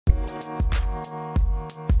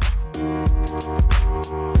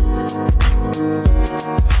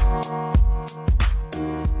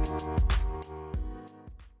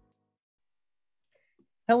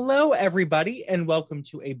Hello, everybody, and welcome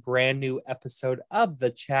to a brand new episode of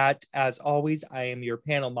The Chat. As always, I am your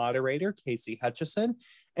panel moderator, Casey Hutchison,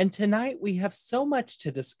 and tonight we have so much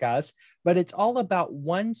to discuss, but it's all about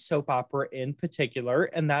one soap opera in particular,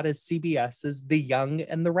 and that is CBS's The Young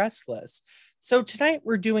and the Restless. So tonight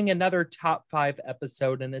we're doing another top 5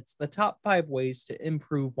 episode, and it's the top 5 ways to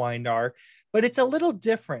improve Y&R, but it's a little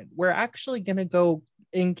different. We're actually going to go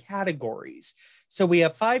in categories. So we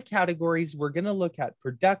have 5 categories. We're going to look at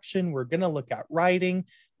production. We're going to look at writing.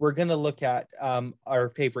 We're going to look at our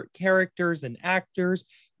favorite characters and actors.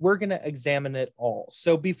 We're going to examine it all.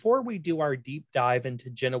 So before we do our deep dive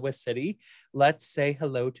into Genoa City, let's say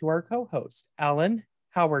hello to our co-host. Alan,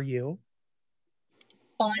 how are you?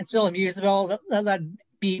 I'm still amused about that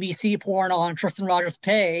BBC porn on Tristan Rogers'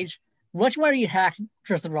 page. Which one of you hacked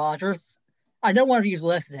Tristan Rogers? I know one of you's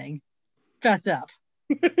listening. Fess up.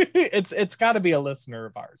 It's got to be a listener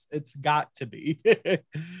of ours. It's got to be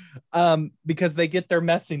because they get their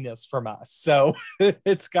messiness from us. So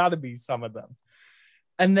it's got to be some of them.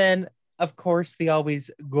 And then, of course, the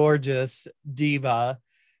always gorgeous diva,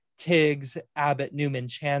 Tiggs Abbott Newman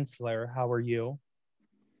Chancellor. How are you?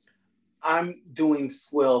 I'm doing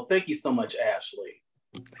swell. Thank you so much, Ashley.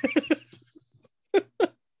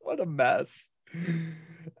 What a mess.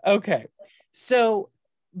 Okay, so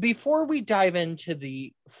before we dive into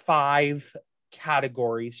the 5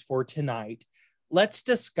 categories for tonight, let's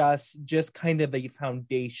discuss just kind of a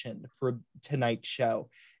foundation for tonight's show.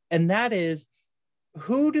 And that is,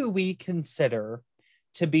 who do we consider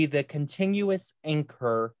to be the continuous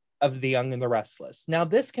anchor of The Young and the Restless? Now,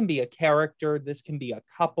 this can be a character, this can be a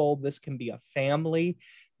couple, this can be a family,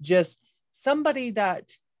 just somebody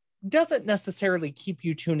that doesn't necessarily keep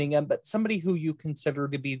you tuning in, but somebody who you consider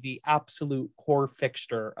to be the absolute core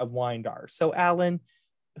fixture of Y&R. So, Alan,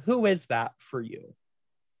 who is that for you?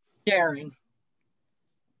 Sharon.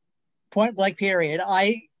 Point blank, period.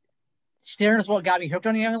 Sharon's what got me hooked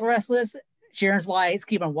on The Young and the Restless. Sharon's why I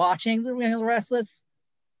keep on watching The Young and the Restless.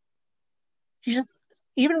 She's just,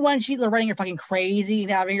 even when she's running her fucking crazy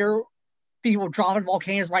and having her people dropping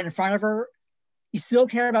volcanoes right in front of her, you still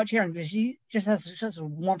care about Sharon because she just has such a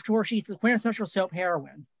warmth to her. She's the quintessential soap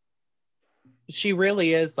heroine. She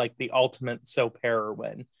really is like the ultimate soap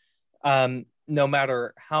heroine. No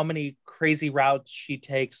matter how many crazy routes she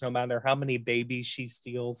takes, no matter how many babies she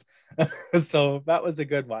steals. So that was a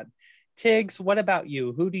good one. Tiggs, what about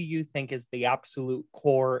you? Who do you think is the absolute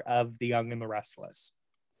core of The Young and the Restless?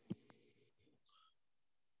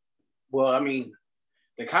 Well, I mean,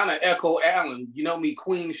 they kind of echo Alan. You know me,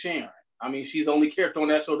 Queen Sharon. I mean, she's the only character on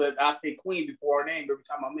that show that I say Queen before her name every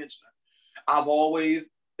time I mention her.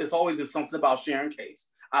 It's always been something about Sharon Case.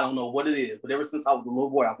 I don't know what it is, but ever since I was a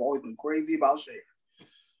little boy, I've always been crazy about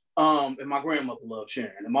Sharon. And my grandmother loved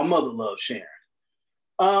Sharon, and my mother loved Sharon.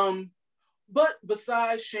 But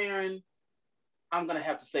besides Sharon, I'm gonna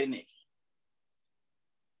have to say Nikki.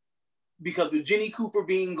 Because with Jenny Cooper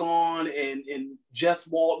being gone and Jess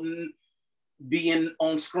Walton being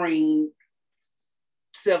on screen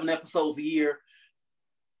 7 episodes a year,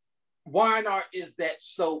 Y&R is that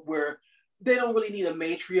soap where they don't really need a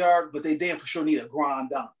matriarch, but they damn for sure need a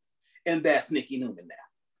grand dame. And that's Nikki Newman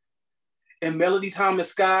now. And Melody Thomas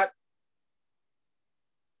Scott,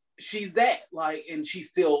 she's that. And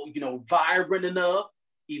she's still, vibrant enough.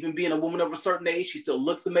 Even being a woman of a certain age, she still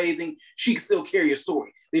looks amazing. She can still carry a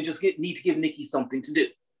story. They just need to give Nikki something to do.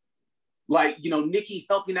 Nikki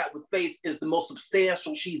helping out with Faith is the most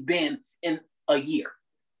substantial she's been in a year.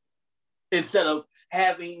 Instead of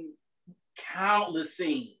having countless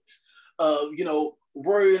scenes of,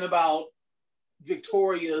 worrying about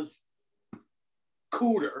Victoria's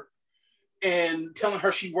cooter and telling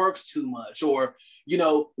her she works too much, or,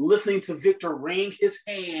 listening to Victor wring his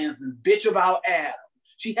hands and bitch about Adam.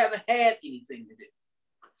 She hasn't had anything to do.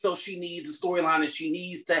 So she needs a storyline and she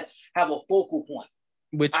needs to have a focal point.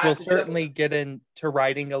 Which we'll certainly get into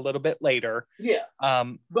writing a little bit later. Yeah.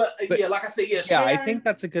 But yeah, like I said, yeah. Sharon, yeah, I think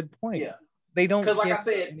that's a good point. Yeah. They don't because like I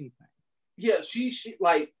said, anything. Yeah, she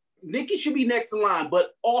Nikki should be next in line,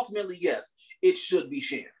 but ultimately, yes, it should be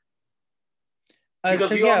Sharon.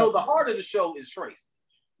 Because we all know the heart of the show is Tracy.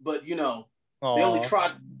 But they only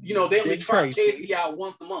try Tracy out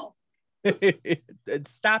once a month.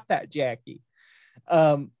 Stop that, Jackie.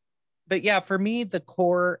 But yeah, for me, the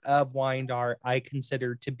core of Y&R I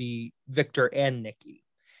consider to be Victor and Nikki.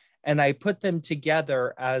 And I put them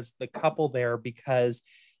together as the couple there because,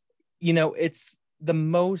 it's the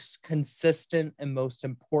most consistent and most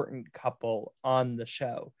important couple on the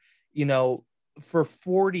show. For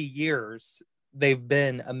 40 years, they've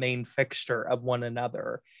been a main fixture of one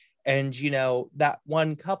another. And, you know, that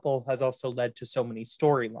one couple has also led to so many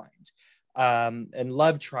storylines, and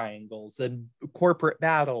love triangles and corporate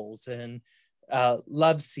battles and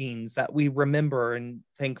love scenes that we remember and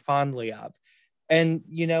think fondly of. And,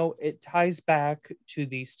 you know, it ties back to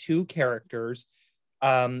these two characters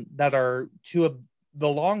that are two of the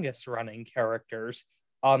longest running characters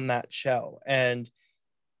on that show. And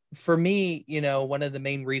for me, you know, one of the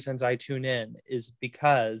main reasons I tune in is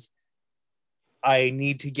because I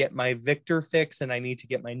need to get my Victor fix and I need to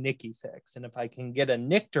get my Nikki fix. And if I can get a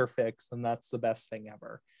Nictor fix, then that's the best thing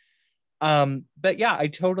ever. But yeah, I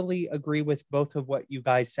totally agree with both of what you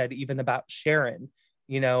guys said, even about Sharon.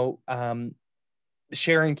 You know,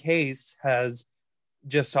 Sharon Case has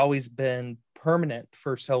just always been permanent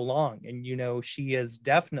for so long. And, you know, she is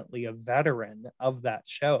definitely a veteran of that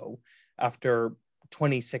show after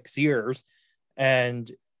 26 years.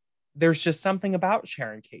 And there's just something about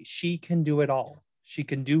Sharon Case. She can do it all. She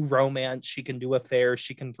can do romance. She can do affairs.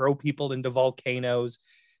 She can throw people into volcanoes,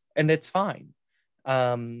 and it's fine.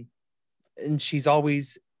 And she's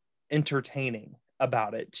always entertaining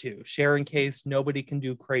about it too. Sharon Case, nobody can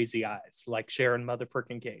do crazy eyes like Sharon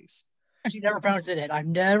motherfucking Case. She never phones it in. I've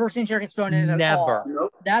never seen Sharon Case phone in at Never. all.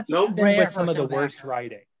 Nope. That's Nope. rare With for some of the some worst actor.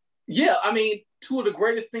 writing. Yeah, I mean, two of the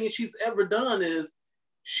greatest things she's ever done is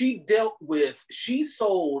she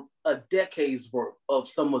sold a decade's worth of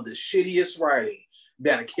some of the shittiest writing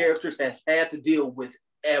that a character has had to deal with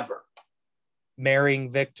ever.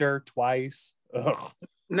 Marrying Victor twice. Ugh.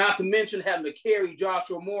 Not to mention having to carry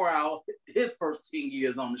Joshua Moore out his first 10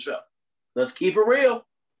 years on the show. Let's keep it real.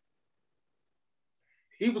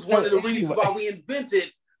 He was one of the reasons why we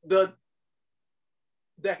invented the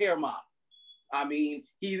hair model. I mean,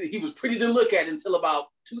 he was pretty to look at until about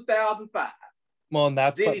 2005. Well, and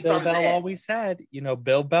that's Then what he Bill started to Bell act. always said. You know,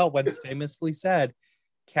 Bill Bell once famously said,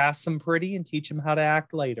 cast them pretty and teach them how to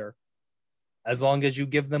act later. As long as you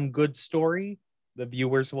give them good story, the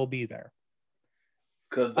viewers will be there.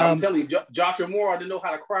 Because I'm telling you, Joshua Moore didn't know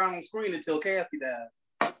how to cry on screen until Cassie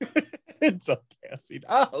died. It's a Cassie.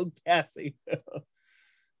 Oh, Cassie.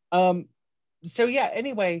 So yeah,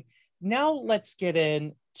 anyway, now let's get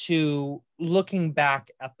into looking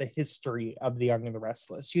back at the history of The Young and the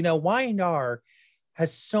Restless. You know, Y&R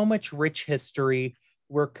has so much rich history.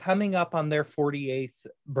 We're coming up on their 48th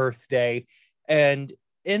birthday. And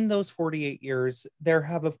in those 48 years, there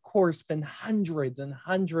have, of course, been hundreds and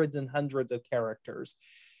hundreds and hundreds of characters.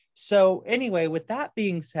 So anyway, with that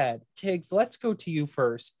being said, Tiggs, let's go to you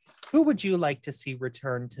first. Who would you like to see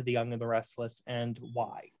return to The Young and the Restless, and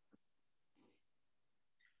why?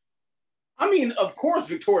 I mean, of course,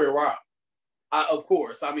 Victoria Rye. Of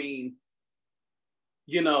course. I mean,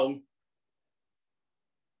 you know,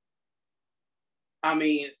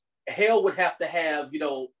 hell would have to have, you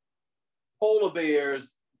know, polar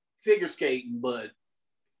bears figure skating, but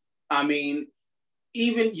I mean,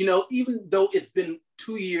 even though it's been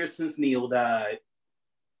 2 years since Neil died,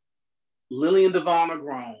 Lily and Devon are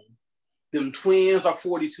grown. Them twins are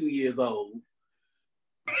 42 years old.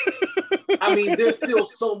 I mean, there's still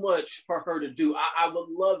so much for her to do. I would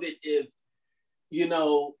love it if, you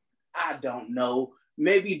know, I don't know,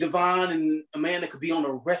 maybe Devon and Amanda could be on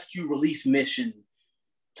a rescue relief mission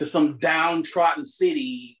to some downtrodden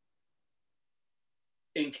city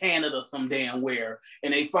in Canada some damn where,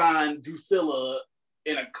 and they find Drusilla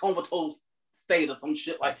in a comatose state or some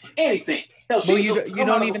shit, like anything. Hell, well, you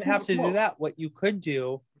don't even have to do that. What you could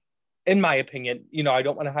do, in my opinion, you know, I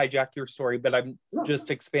don't want to hijack your story, but I'm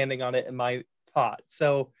just expanding on it in my thought.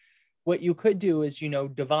 So what you could do is, you know,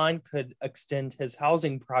 Devon could extend his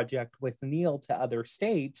housing project with Neil to other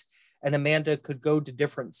states, and Amanda could go to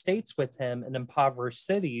different states with him in impoverished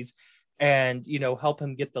cities and, you know, help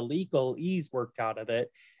him get the legalese worked out of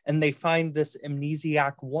it. And they find this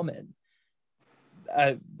amnesiac woman.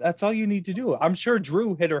 That's all you need to do. I'm sure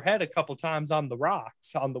Drew hit her head a couple times on the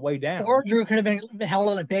rocks on the way down. Or Drew could have been held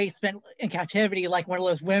in a basement in captivity like one of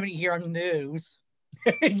those women you hear on the news.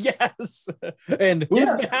 Yes. And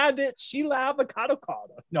who's behind it? Sheila Avocado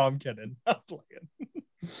Carter. No, I'm kidding. I'm playing.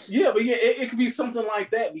 Yeah, but yeah, it could be something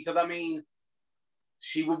like that, because I mean,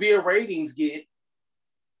 she would be a ratings get.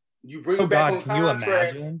 You bring her back on can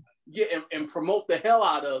contract, you imagine? Yeah, and promote the hell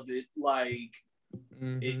out of it. Like,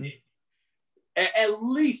 at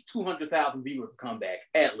least 200,000 viewers come back,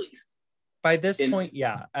 at least. By this point,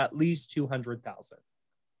 yeah, at least 200,000.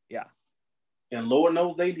 Yeah. And Lord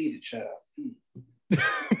knows they need a child.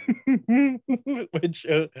 Which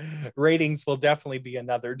ratings will definitely be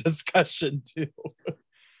another discussion too.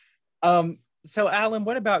 So Alan,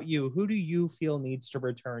 what about you? Who do you feel needs to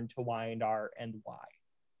return to Y&R and why?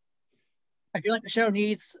 I feel like the show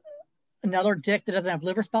needs another dick that doesn't have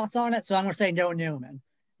liver spots on it, so I'm going to say Noah Newman.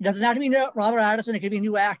 It doesn't have to be Robert Addison. It could be a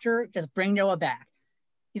new actor. Just bring Noah back.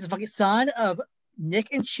 He's the fucking son of Nick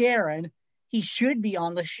and Sharon. He should be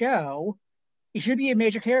on the show. He should be a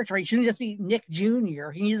major character. He shouldn't just be Nick Jr.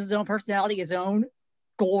 He needs his own personality, his own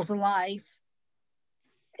goals in life.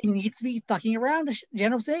 He needs to be fucking around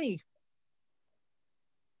General City.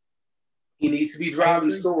 He needs to be driving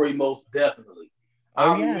the story, most definitely.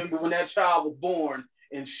 I remember when that child was born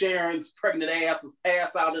and Sharon's pregnant ass was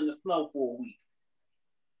passed out in the snow for a week.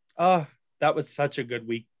 Oh, that was such a good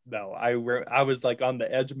week, though. I was like on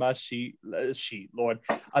the edge of my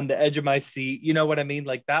on the edge of my seat. You know what I mean?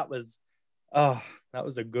 Like that was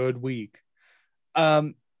a good week.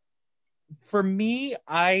 For me,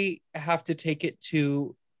 I have to take it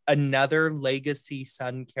to another legacy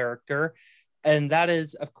son character. And that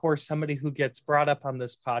is, of course, somebody who gets brought up on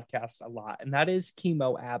this podcast a lot. And that is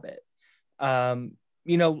Chemo Abbott.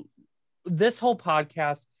 This whole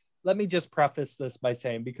podcast, let me just preface this by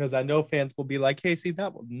saying, because I know fans will be like, Casey,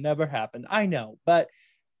 that will never happen. I know, but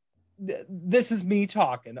this is me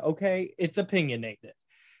talking, okay? It's opinionated.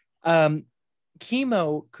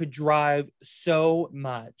 Chemo could drive so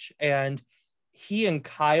much, and he and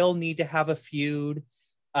Kyle need to have a feud.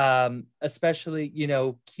 Especially,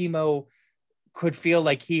 Chemo could feel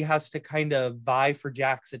like he has to kind of vie for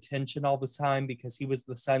Jack's attention all the time because he was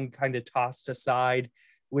the son kind of tossed aside,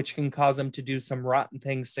 which can cause him to do some rotten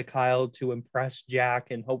things to Kyle to impress Jack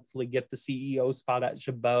and hopefully get the CEO spot at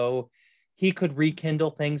Chabot. He could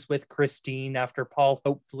rekindle things with Christine after Paul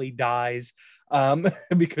hopefully dies,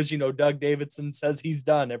 because, Doug Davidson says he's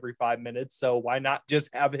done every 5 minutes. So why not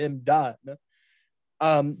just have him done?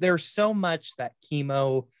 There's so much that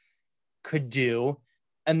Chemo could do.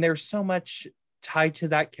 And there's so much tied to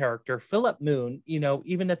that character. Philip Moon,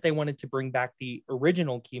 even if they wanted to bring back the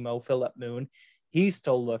original Chemo, Philip Moon, he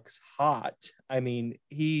still looks hot. I mean,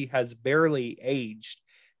 he has barely aged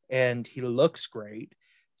and he looks great.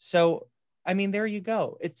 So, I mean, there you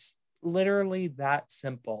go. It's literally that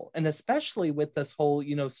simple. And especially with this whole,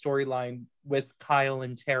 storyline with Kyle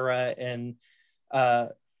and Tara and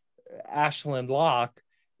Ashlyn Locke,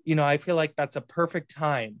 I feel like that's a perfect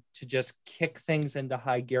time to just kick things into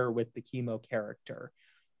high gear with the Chemo character.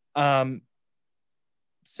 I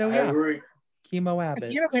agree. Chemo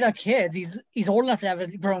Abbott. Chemo could have kids. He's old enough to have a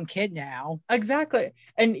grown kid now. Exactly.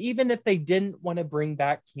 And even if they didn't want to bring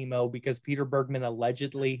back Chemo because Peter Bergman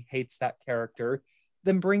allegedly hates that character,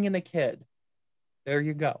 then bring in a kid. There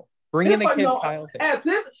you go. Bring in a kid, Kyle. At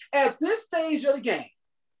this stage of the game,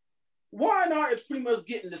 Y&R is pretty much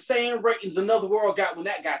getting the same ratings Another World got when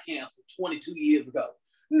that got canceled 22 years ago.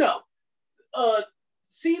 No.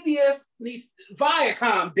 CBS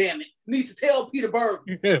Viacom, damn it, needs to tell Peter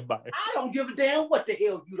Bergman, I don't give a damn what the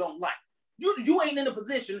hell you don't like. You ain't in a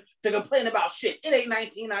position to complain about shit. It ain't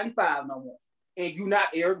 1995 no more. And you not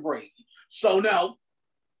Eric Brady. So no.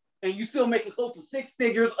 And you still making close to 6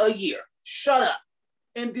 figures a year. Shut up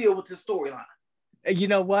and deal with this storyline. You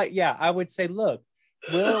know what? Yeah, I would say, look,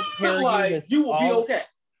 we'll pair okay.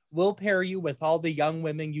 We'll pair you with all the young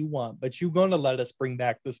women you want, but you're gonna let us bring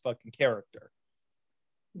back this fucking character.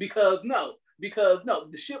 Because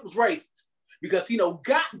the shit was racist. Because he know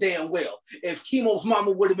goddamn well if Chemo's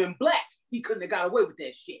mama would have been black, he couldn't have got away with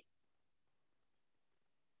that shit.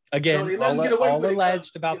 Again, all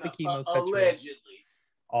alleged about the Chemo situation. Allegedly.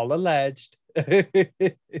 All alleged.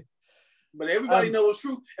 But everybody knows it's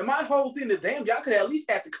true. And my whole thing is, damn, y'all could at least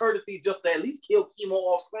have the courtesy just to at least kill Chemo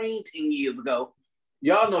off screen 10 years ago.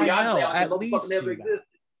 Y'all know, at least never existed.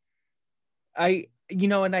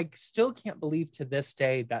 And I still can't believe to this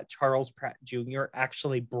day that Charles Pratt Jr.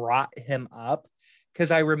 actually brought him up,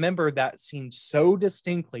 because I remember that scene so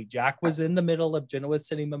distinctly. Jack was in the middle of Genoa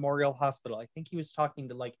City Memorial Hospital. I think he was talking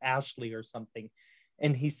to like Ashley or something,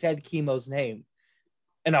 and he said Chemo's name.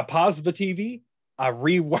 And I paused the TV. I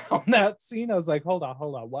rewound that scene. I was like, hold on,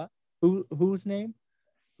 what? Whose name?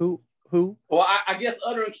 Who? Well, I guess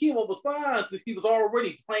other than Chemo was fine since he was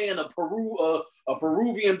already playing a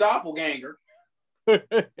Peruvian doppelganger. You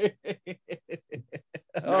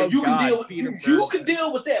can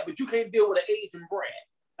deal with that, but you can't deal with an Asian brat.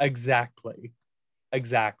 Exactly.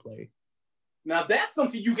 Now that's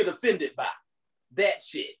something you get offended by. That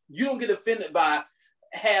shit. You don't get offended by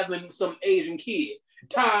having some Asian kid.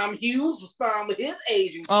 Tom Hughes was fine with his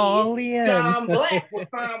Asian kid. Oh, Leanne. John Black was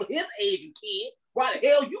fine with his Asian kid. Why the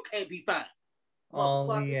hell you can't be fine? Oh,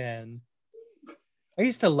 Leanne. I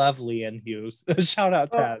used to love Leanne Hughes. Shout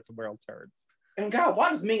out to As the World Turns. And God, why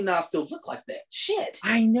does Ming Na still look like that? Shit.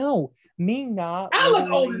 I know. Ming Na I look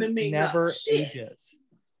older than Ming Na. Never ages.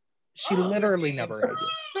 She literally never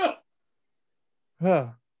ages.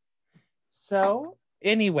 So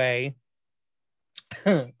anyway,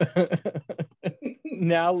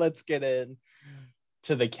 now let's get in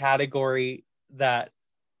to the category that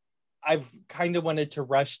I've kind of wanted to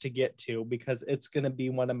rush to get to because it's going to be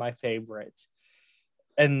one of my favorites.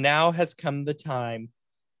 And now has come the time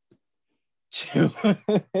to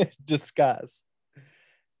discuss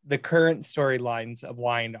the current storylines of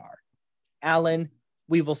Y&R. Alan,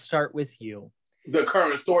 we will start with you. The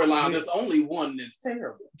current storyline, there's only one that's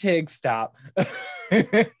terrible. Tig, stop.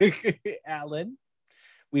 Alan,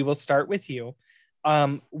 we will start with you.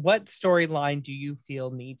 What storyline do you feel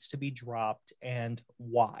needs to be dropped and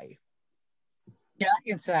why? Jack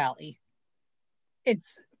and Sally.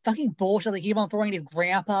 It's fucking bullshit. They keep on throwing these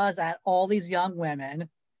grandpas at all these young women.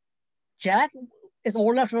 Jack is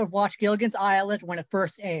old enough to have watched Gilligan's Island when it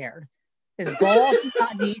first aired. His balls do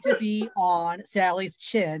not need to be on Sally's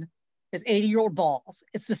chin. His 80-year-old balls.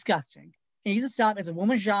 It's disgusting. It needs to stop. It's a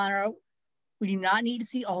woman's genre. We do not need to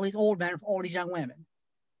see all these old men for all these young women.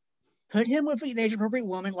 Put him with an age-appropriate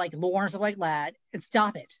woman like Lauren or something like that and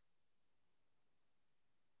stop it.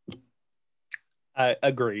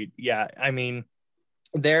 Agreed. Yeah. I mean,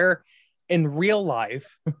 they're in real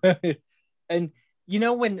life. And you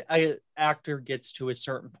know, when an actor gets to a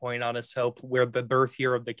certain point on a soap where the birth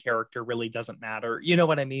year of the character really doesn't matter, you know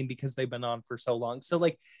what I mean? Because they've been on for so long. So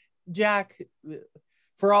like Jack,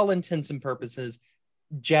 for all intents and purposes,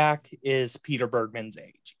 Jack is Peter Bergman's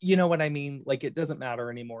age. You know what I mean? Like it doesn't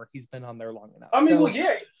matter anymore. He's been on there long enough. I mean, so, well,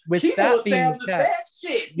 yeah. With Kino that being said, that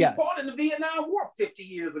shit. He yes. fought in the Vietnam War 50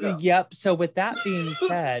 years ago. Yep. So with that being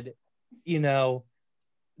said, you know,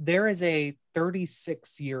 there is a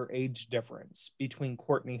 36-year age difference between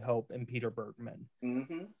Courtney Hope and Peter Bergman.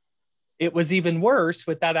 Mm-hmm. It was even worse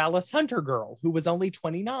with that Alice Hunter girl who was only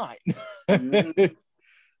 29. Mm-hmm.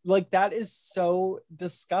 Like that is so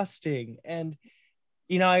disgusting. And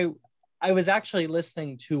you know, I was actually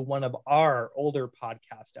listening to one of our older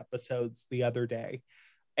podcast episodes the other day,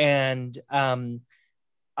 and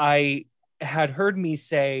I had heard me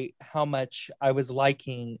say how much I was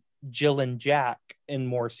liking Jill and Jack in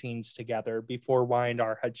more scenes together before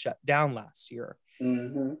Y&R had shut down last year.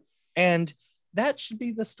 Mm-hmm. And that should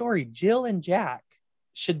be the story. Jill and Jack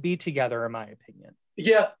should be together, in my opinion.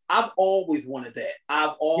 Yeah, I've always wanted that.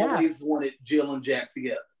 I've always wanted Jill and Jack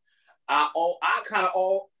together.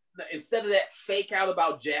 Instead of that fake out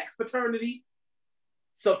about Jack's paternity,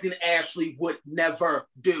 something Ashley would never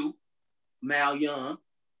do, Mal Young.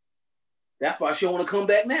 That's why she don't want to come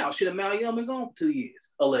back now. Should have Mal Young been gone for 2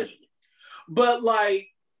 years, allegedly. But like,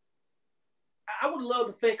 I would love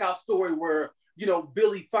the fake out story where, you know,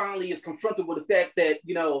 Billy finally is confronted with the fact that,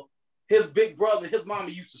 you know, his big brother, his mama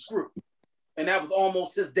used to screw. And that was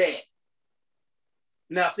almost his dad.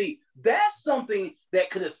 Now, see, that's something that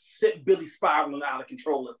could have set Billy spiraling out of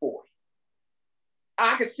control at 40.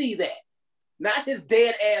 I could see that. Not his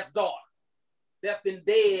dead-ass daughter that's been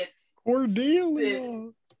dead. Cordelia.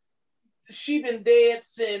 She been dead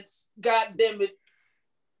since, goddamn it.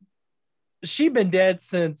 She been dead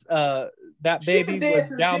since that baby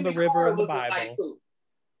was down the river in the Bible.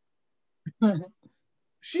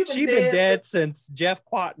 She been dead since Jeff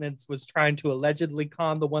Quatnitz was trying to allegedly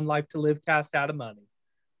con the One Life to Live cast out of money.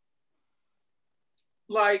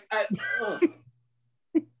 Like,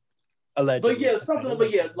 allegedly.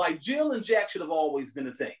 But yeah, like Jill and Jack should have always been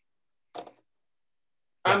a thing. Yeah.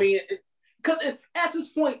 I mean, because at this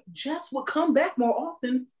point, Jess would come back more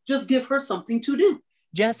often. Just give her something to do.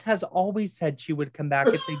 Jess has always said she would come back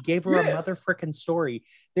if they gave her a mother frickin' story.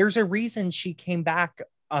 There's a reason she came back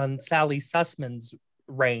on Sally Sussman's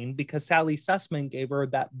reign, because Sally Sussman gave her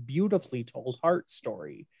that beautifully told heart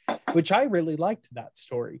story, which I really liked that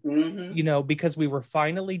story. Mm-hmm. You know, because we were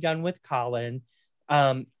finally done with Colin.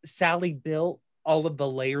 Sally built all of the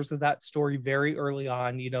layers of that story very early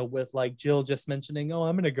on, you know, with like Jill just mentioning, oh,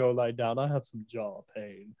 I'm going to go lie down. I have some jaw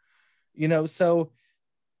pain, you know, so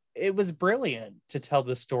it was brilliant to tell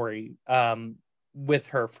the story with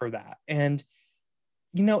her for that. And,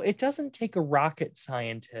 you know, it doesn't take a rocket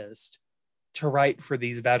scientist to write for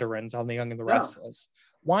these veterans on The Young and the Restless.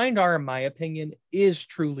 Y&R, in my opinion, is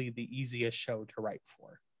truly the easiest show to write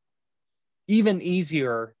for. Even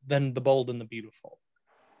easier than The Bold and the Beautiful.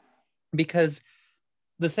 Because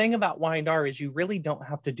the thing about Y&R is you really don't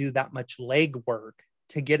have to do that much legwork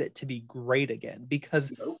to get it to be great again.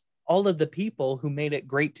 Because all of the people who made it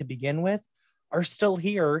great to begin with are still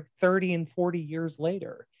here 30 and 40 years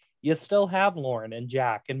later. You still have Lauren and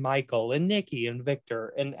Jack and Michael and Nikki and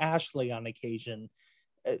Victor and Ashley on occasion.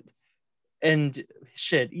 And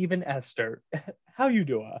shit, even Esther. How you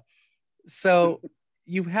doing? So,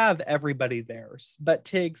 you have everybody there. But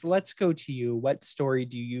Tiggs, let's go to you. What story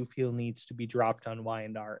do you feel needs to be dropped on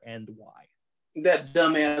Y&R and why? That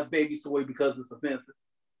dumbass baby story, because it's offensive.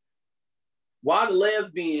 Why the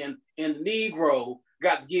lesbian and the Negro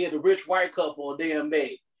got to give the rich white couple a damn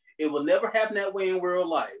baby? It will never happen that way in real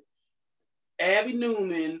life. Abby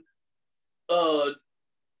Newman,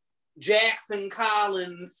 Jackson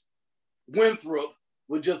Collins, Winthrop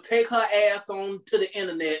would just take her ass on to the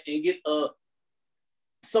internet and get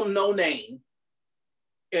some no name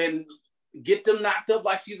and get them knocked up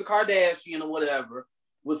like she's a Kardashian or whatever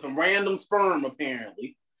with some random sperm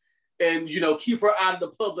apparently, and keep her out of the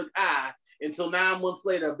public eye until 9 months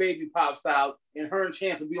later a baby pops out and her and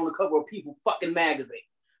Chance will be on the cover of People fucking magazine.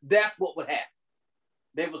 That's what would happen.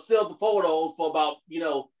 They would sell the photos for about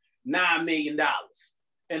 $9 million,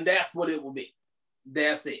 and that's what it will be.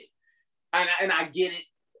 That's it. And I get it.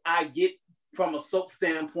 I get from a soap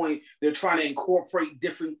standpoint, they're trying to incorporate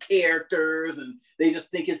different characters and they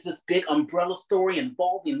just think it's this big umbrella story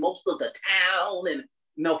involving most of the town. And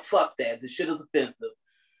no, fuck that. This shit is offensive.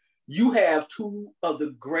 You have two of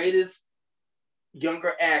the greatest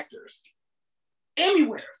younger actors, Emmy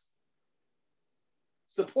winners,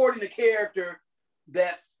 supporting a character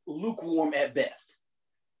that's lukewarm at best.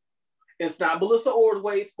 It's not Melissa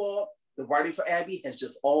Ordway's fault. The writing for Abby has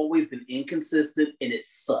just always been inconsistent and it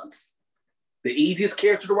sucks. The easiest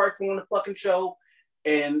character to write for on the fucking show,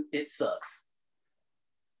 and it sucks.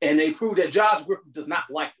 And they proved that Josh Griffith does not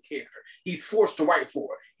like the character. He's forced to write for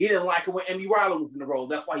her. He didn't like it when Emmy Ryland was in the role.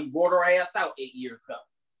 That's why he brought her ass out 8 years ago.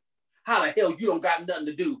 How the hell you don't got nothing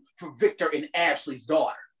to do for Victor and Ashley's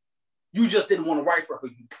daughter? You just didn't want to write for her,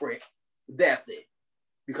 you prick. That's it.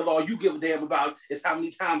 Because all you give a damn about is how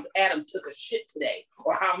many times Adam took a shit today,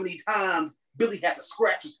 or how many times Billy had to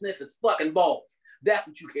scratch and sniff his fucking balls. That's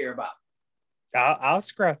what you care about. I'll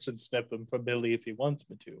scratch and snip him for Billy if he wants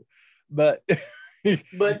me to, but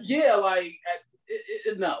yeah, like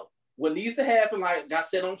no. What needs to happen, like I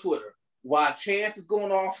said on Twitter, while Chance is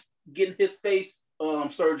going off getting his face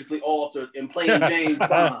surgically altered and playing James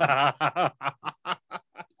Bond,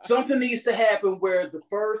 something needs to happen where the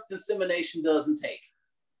first insemination doesn't take.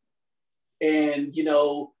 And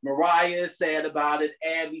Mariah is sad about it.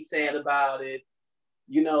 Abby's sad about it.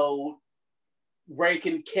 Ray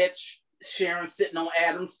can catch Sharon sitting on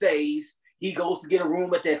Adam's face. He goes to get a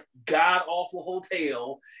room at that god awful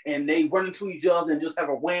hotel, and they run into each other and just have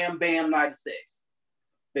a wham bam night of sex.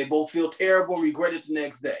 They both feel terrible and regret it the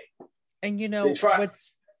next day. And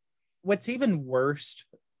what's even worse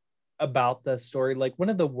about the story, like one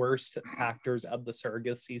of the worst factors of the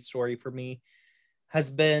surrogacy story for me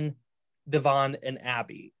has been Devon and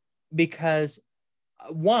Abby, because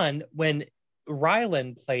one, when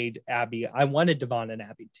Ryland played Abby, I wanted Devon and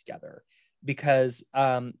Abby together because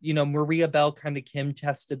Maria Bell kind of Kim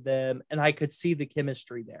tested them and I could see the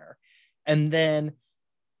chemistry there. And then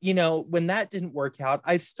when that didn't work out,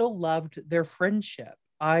 I still loved their friendship.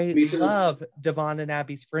 I love Devon and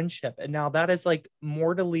Abby's friendship, and now that is like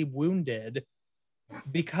mortally wounded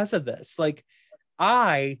because of this. Like,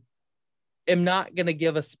 I am not going to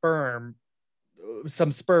give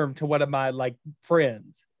some sperm to one of my like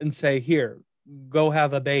friends and say, here, go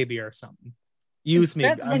have a baby or something. Use me.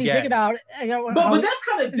 That's when you think about it. But that's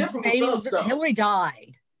kind of different with us, though. Hillary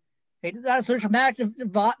died. That's so traumatic. Think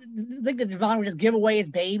that Devon would just give away his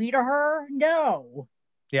baby to her? No.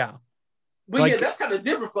 Yeah. But yeah, that's kind of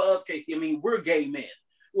different for us, Casey. I mean, we're gay men.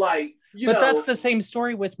 Like, but that's the same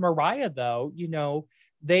story with Mariah, though.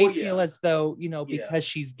 They feel as though, because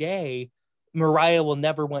she's gay, Mariah will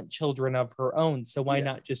never want children of her own. So why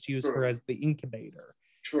not just use her as the incubator?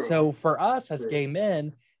 True. So for us as gay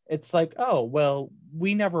men, it's like, oh, well,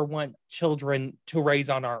 we never want children to raise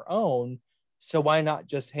on our own. So why not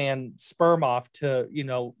just hand sperm off to,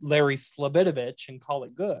 Larry Slavinovich and call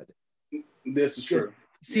it good? This is true.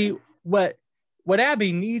 See, what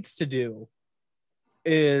Abby needs to do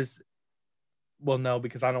is, well, no,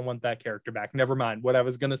 because I don't want that character back. Never mind. What I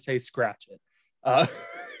was going to say, scratch it.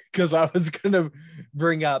 Because I was going to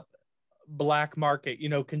bring up black market,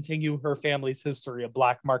 continue her family's history of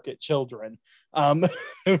black market children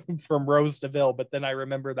from Rose DeVille. But then I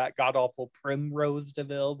remember that god awful Primrose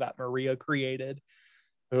DeVille that Maria created.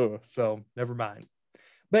 Oh, so never mind.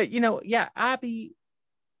 But,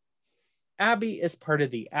 Abby is part of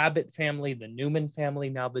the Abbott family, the Newman family,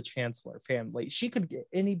 now the Chancellor family. She could get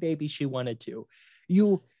any baby she wanted to.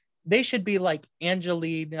 They should be like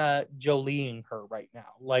Angelina Jolieing her right now.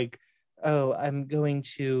 Like, oh, I'm going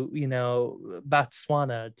to,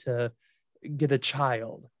 Botswana to get a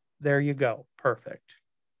child. There you go. Perfect.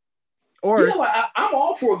 Or yeah, like I'm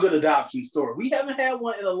all for a good adoption story. We haven't had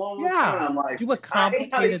one in a long time. Like, do a I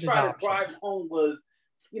hate how they complicated try to adoption. drive it home was,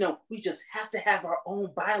 we just have to have our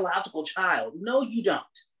own biological child. No, you don't.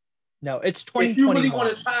 No, it's If you 2021. really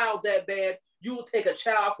want a child that bad, you will take a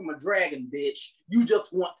child from a dragon, bitch. You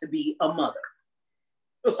just want to be a mother.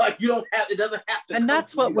 Like, you don't have, it doesn't have to. And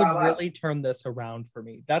that's what would biological. really turn this around for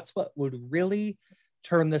me. That's what would really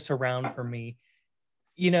turn this around for me.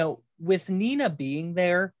 With Nina being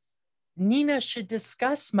there, Nina should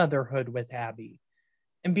discuss motherhood with Abby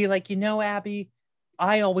and be like, Abby,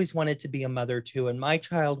 I always wanted to be a mother too, and my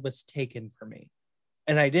child was taken from me.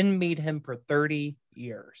 And I didn't meet him for 30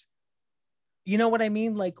 years. You know what I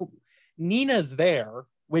mean? Like, Nina's there,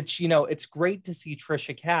 which, it's great to see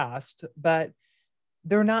Trisha cast, but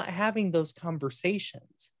they're not having those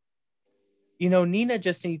conversations. Nina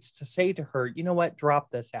just needs to say to her, you know what,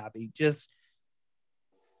 drop this, Abby. Just,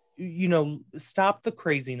 stop the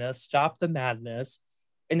craziness, stop the madness.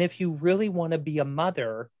 And if you really want to be a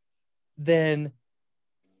mother, then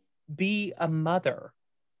be a mother.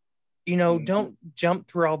 Don't jump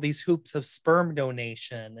through all these hoops of sperm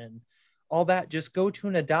donation and all that. Just go to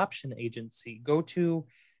an adoption agency, go to,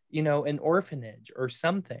 an orphanage or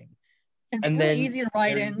something. And really then easy to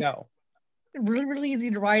write in. Go. Really, really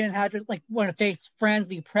easy to write and have like one of Faith's friends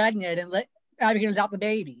be pregnant and let Abigail adopt the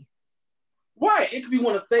baby. Right. It could be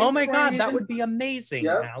one of Faith's Oh my friends. God, that would be amazing,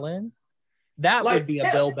 Yep. Alan. That would be a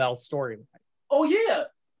Bill Bell storyline. Oh yeah.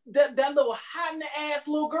 That little hot in the ass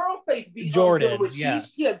little girl Faith be Jordan. With.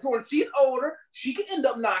 Yes. Jordan. She's older. She could end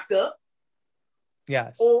up knocked up.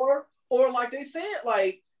 Yes. Or like they said,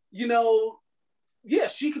 like,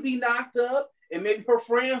 she could be knocked up. And maybe her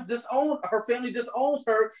friends her family disowns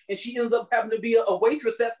her, and she ends up having to be a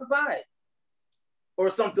waitress at society. Or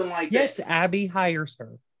something like that. Yes, Abby hires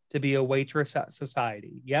her to be a waitress at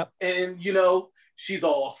society. Yep. And, she's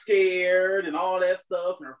all scared and all that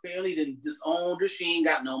stuff, and her family didn't disown her. She ain't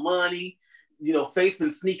got no money. Faith's been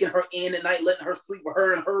sneaking her in at night, letting her sleep with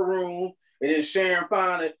her in her room. And then Sharon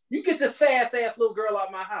found it. You get this fast-ass little girl out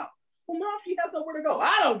of my house. Well, Mom, she has nowhere to go.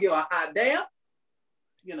 I don't give a hot damn.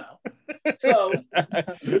 So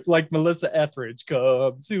like Melissa Etheridge,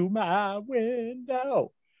 come to my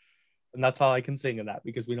window, and that's all I can sing in that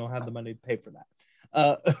because we don't have the money to pay for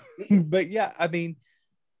that. But yeah, I mean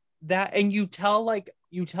that, and you tell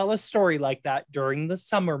a story like that during the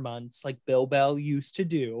summer months, like Bill Bell used to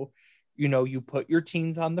do. You put your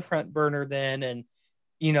teens on the front burner then, and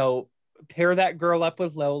pair that girl up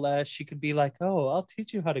with Lola. She could be like, oh, I'll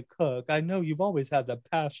teach you how to cook. I know you've always had the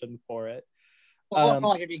passion for it. Well, it's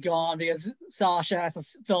probably gonna be gone because Sasha has to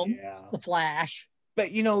film The Flash.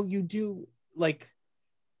 But you do, like,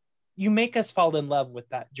 you make us fall in love with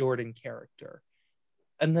that Jordan character,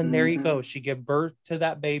 and then there you go. She gives birth to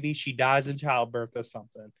that baby. She dies in childbirth or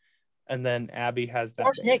something, and then Abby has that.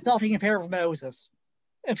 Or she takes off being a pair of Moses,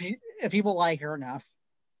 if people like her enough.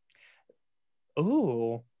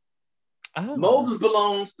 Ooh. Oh. Moses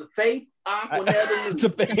belongs to Faith, Aquanetta, and to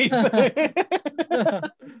Faith.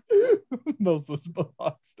 Moses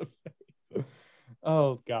belongs to Faith.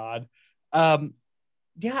 Oh God.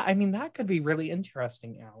 Yeah, I mean that could be really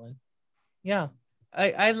interesting, Alan. Yeah.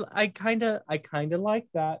 I kind of like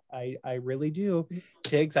that. I really do.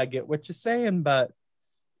 Tiggs, I get what you're saying, but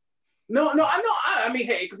no, I know. I mean,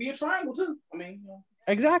 hey, it could be a triangle too. I mean,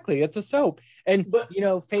 exactly, it's a soap. And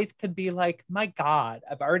Faith could be like, my God,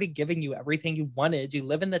 I've already given you everything you wanted. You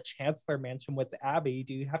live in the Chancellor Mansion with Abby.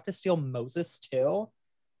 Do you have to steal Moses too?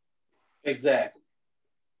 Exactly.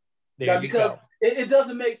 Because it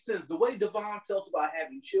doesn't make sense. The way Devon felt about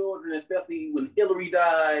having children, especially when Hillary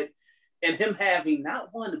died, and him having not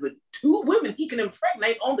one but two women he can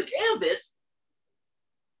impregnate on the canvas,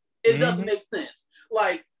 it doesn't make sense.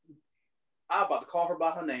 Like, I'm about to call her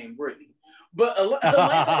by her name, Brittany. But Elena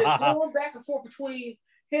is going back and forth between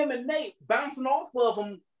him and Nate, bouncing off of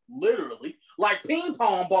him, literally, like ping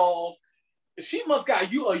pong balls. She must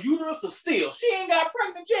got you a uterus of steel. She ain't got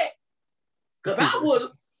pregnant yet. Because I would.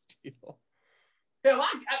 Hell,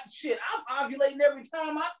 I'm ovulating every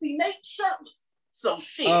time I see Nate shirtless. So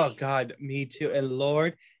shit. Oh God, me too. And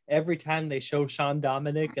Lord, every time they show Sean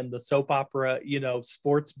Dominic and the soap opera,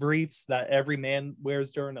 sports briefs that every man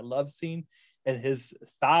wears during a love scene, and his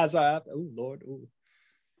thighs are up. Oh Lord.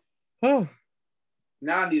 Oh.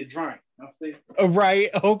 Now I need a drink. I'll see. Right.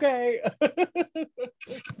 Okay.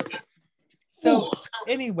 So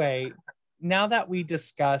anyway, now that we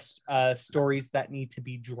discussed stories that need to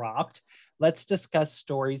be dropped, let's discuss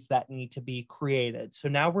stories that need to be created. So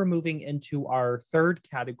now we're moving into our third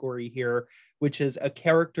category here, which is a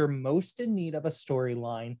character most in need of a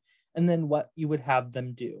storyline, and then what you would have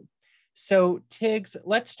them do. So, Tiggs,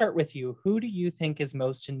 let's start with you. Who do you think is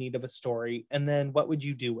most in need of a story? And then what would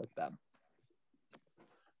you do with them?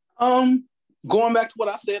 Going back to what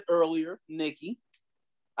I said earlier, Nikki,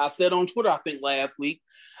 I said on Twitter, I think last week,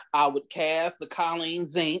 I would cast the Colleen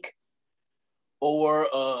Zink or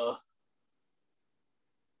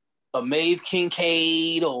a Maeve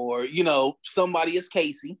Kincaid or, somebody as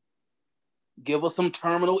Casey. Give her some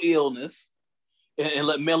terminal illness and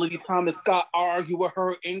let Melody Thomas Scott argue with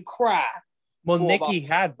her and cry. Well, Nikki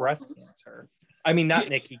had breast cancer. I mean, not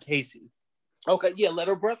Nikki, Casey. Okay, yeah, let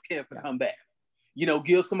her breast cancer come back.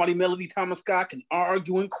 Give somebody Melody Thomas Scott can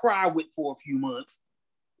argue and cry with for a few months.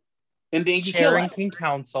 And then Sharon can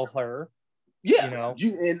counsel her. Yeah.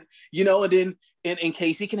 And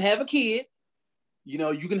Casey can have a kid.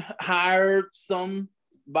 You can hire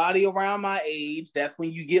somebody around my age. That's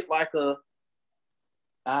when you get like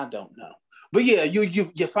I don't know. But yeah,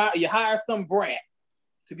 you hire some brat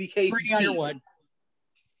to be Casey's kid.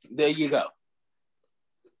 There you go.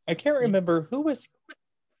 I can't remember who was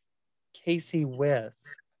Casey with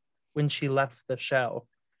when she left the show.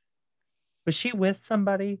 Was she with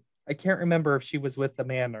somebody? I can't remember if she was with a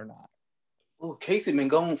man or not. Oh, Casey been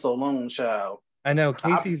gone so long, child. I know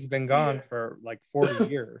Casey's been gone for like 40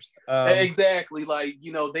 years. Exactly. Like,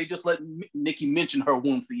 they just let Nikki mention her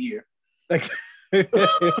once a year.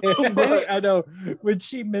 I know when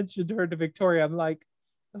she mentioned her to Victoria, I'm like,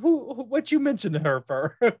 what you mentioned her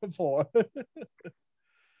for?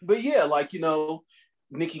 But yeah, like,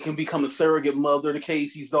 Nikki can become a surrogate mother to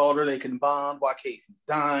Casey's daughter. They can bond while Casey's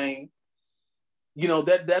dying.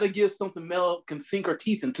 That'll give something Mel can sink her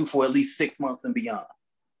teeth into for at least 6 months and beyond.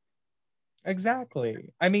 Exactly.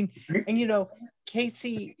 I mean, and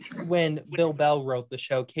Casey, when Bill Bell wrote the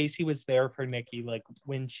show, Casey was there for Nikki. Like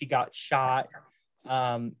when she got shot,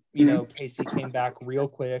 Casey came back real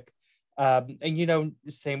quick. And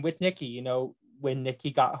same with Nikki. When Nikki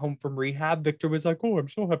got home from rehab, Victor was like, "Oh, I'm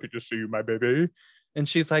so happy to see you, my baby." And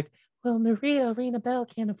she's like, "Well, Maria Rena Bell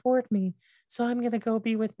can't afford me, so I'm gonna go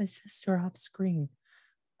be with my sister off screen."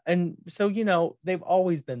 And so they've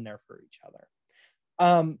always been there for each other.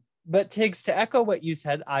 But Tiggs, to echo what you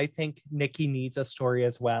said, I think Nikki needs a story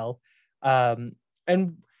as well. And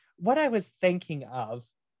what I was thinking of,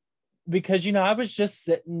 because I was just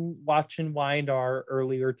sitting watching Y&R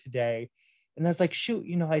earlier today, and I was like, shoot,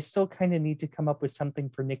 I still kind of need to come up with something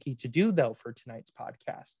for Nikki to do though for tonight's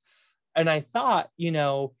podcast. And I thought,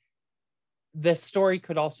 this story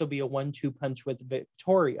could also be a 1-2 punch with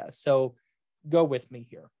Victoria. So go with me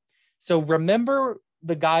here. So remember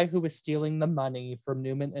the guy who was stealing the money from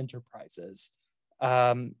Newman Enterprises.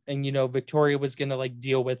 And Victoria was going to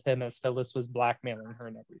deal with him as Phyllis was blackmailing her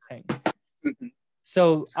and everything. Mm-hmm.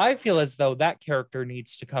 So I feel as though that character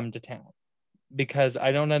needs to come to town, because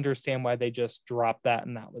I don't understand why they just dropped that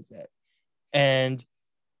and that was it. And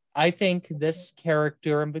I think this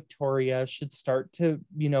character and Victoria should start to,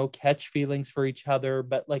 catch feelings for each other,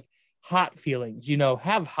 but hot feelings,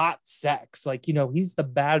 have hot sex. He's the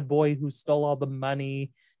bad boy who stole all the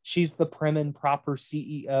money. She's the prim and proper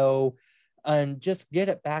CEO, and just get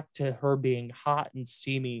it back to her being hot and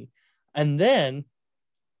steamy. And then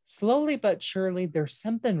slowly but surely, there's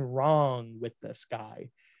something wrong with this guy.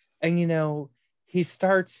 And, he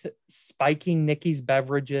starts spiking Nikki's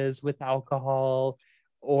beverages with alcohol,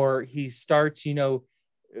 or he starts,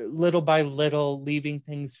 little by little leaving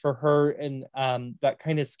things for her and that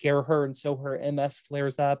kind of scare her. And so her MS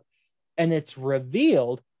flares up. And it's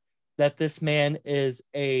revealed that this man is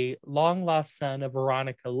a long lost son of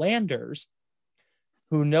Veronica Landers,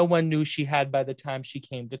 who no one knew she had by the time she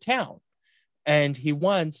came to town. And he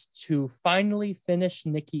wants to finally finish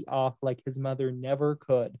Nikki off like his mother never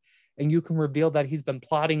could. And you can reveal that he's been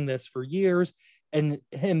plotting this for years, and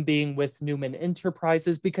him being with Newman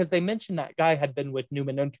Enterprises, because they mentioned that guy had been with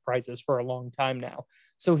Newman Enterprises for a long time now.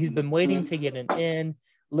 So he's been waiting to get an in.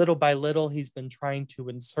 Little by little, he's been trying to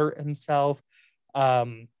insert himself,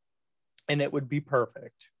 and it would be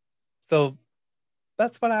perfect. So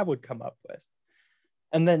that's what I would come up with.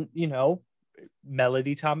 And then,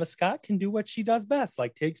 Melody Thomas Scott can do what she does best.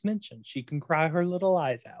 Like Tiggs mentioned, she can cry her little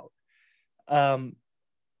eyes out.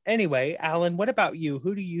 Anyway, Alan, what about you?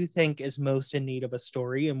 Who do you think is most in need of a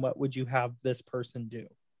story, and what would you have this person do?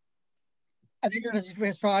 I think you're going to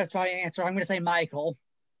be surprised by an answer. I'm going to say Michael.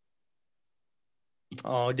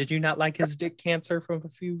 Oh, did you not like his dick cancer from a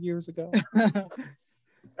few years ago?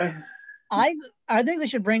 I think they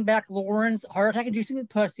should bring back Lauren's heart attack inducing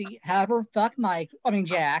pussy, have her fuck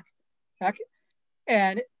Jack.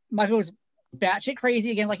 And Michael was batshit crazy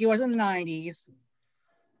again, like he was in the 90s.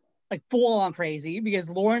 Like full on crazy, because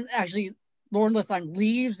Lauren this time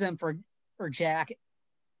leaves them for Jack,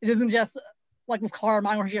 It isn't just like with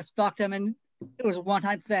Carmine where he just fucked him and it was a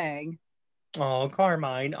one-time thing. Oh,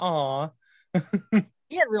 Carmine. Aw.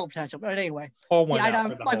 He had real potential, but anyway. Pour one Yeah, out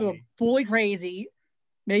I'd for the like go homie. fully crazy.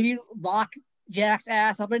 Maybe lock Jack's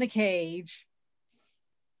ass up in a cage.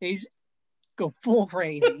 He's go full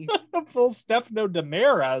crazy. Full Stefano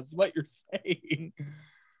Demera is what you're saying.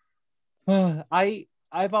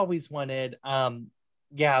 I've always wanted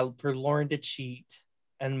for Lauren to cheat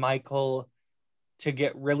and Michael to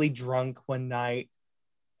get really drunk one night,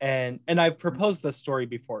 and I've proposed this story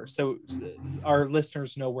before, so our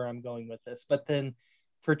listeners know where I'm going with this, but then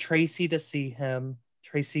for Tracy to see him,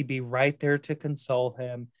 Tracy be right there to console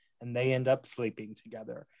him, and they end up sleeping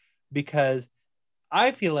together, because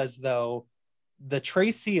I feel as though the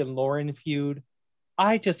Tracy and Lauren feud,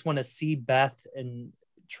 I just want to see Beth and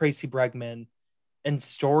Tracy Bregman and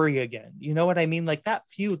Story again. You know what I mean? Like, that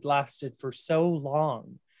feud lasted for so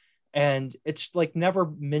long, and it's like never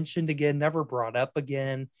mentioned again, never brought up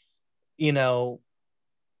again. You know,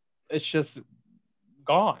 it's just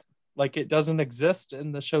gone. Like, it doesn't exist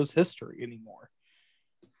in the show's history anymore.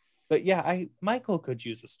 But yeah, Michael could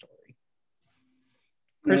use a story.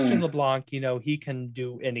 Christian LeBlanc, you know, he can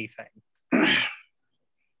do anything.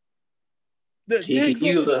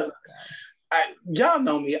 Y'all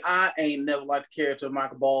know me. I ain't never liked the character of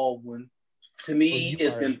Michael Baldwin. To me,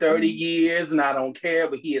 it's been 30 years and I don't care,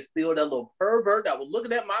 but he is still that little pervert that was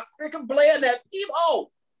looking at my cricket player in that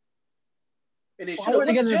peephole. And it should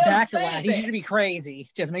have get back to that. He should be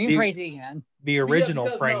crazy. Just make him crazy again. The original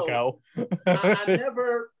Franco.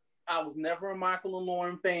 I was never a Michael and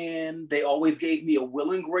Lauren fan. They always gave me a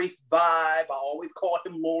Will and Grace vibe. I always called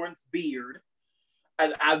him Lawrence Beard.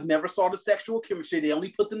 I've never saw the sexual chemistry. They only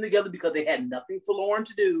put them together because they had nothing for Lauren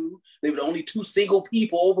to do. They were the only two single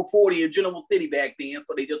people over 40 in Genoa City back then,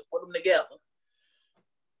 so they just put them together.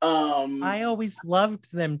 I always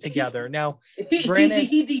loved them together.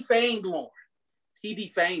 He defamed Lauren. He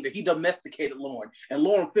defamed her. He domesticated Lauren. And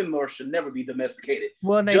Lauren Finmore should never be domesticated.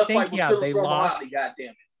 Well, and just I think, like they lost. Goddamn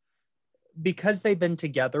it. Because they've been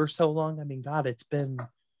together so long. I mean, God, it's been...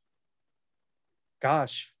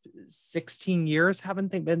 16 years,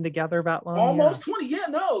 haven't they been together that long? Almost 20,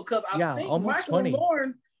 because I think almost Michael 20. And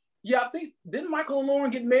Lauren, didn't Michael and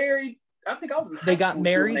Lauren get married? I think I was in high They got school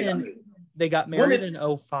married in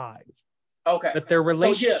 05. Okay. But their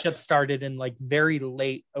relationship started in like very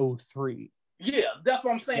late 03. Yeah, that's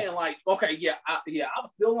what I'm saying. Yeah. Like, okay, I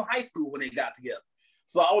was still in high school when they got together.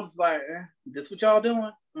 So I was just like, this what y'all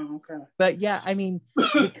doing? Oh, okay. But yeah, I mean,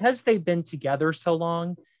 because they've been together so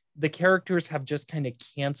long, the characters have just kind of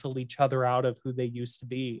canceled each other out of who they used to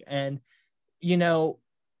be. And, you know,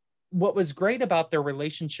 what was great about their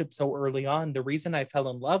relationship so early on, the reason I fell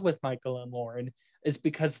in love with Michael and Lauren is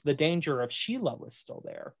because the danger of Sheila was still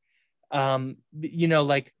there. You know,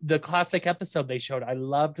 like the classic episode they showed, I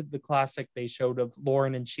loved the classic they showed of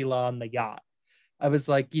Lauren and Sheila on the yacht. I was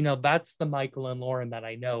like, you know, that's the Michael and Lauren that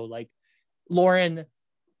I know. Like, Lauren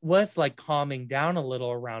was like calming down a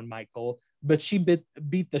little around Michael, but she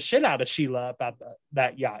beat the shit out of Sheila up at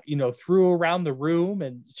that yacht, you know, threw around the room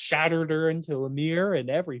and shattered her into a mirror and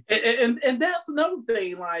everything. And that's another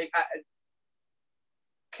thing. Like,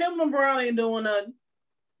 Kimberly Brown ain't doing nothing.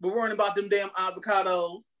 We're worrying about them damn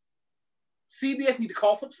avocados. CBS need to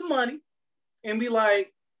cough up some money and be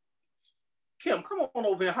like, Kim, come on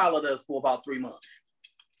over and holler at us for about 3 months.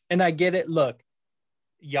 And I get it. Look,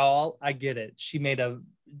 y'all, I get it. She made a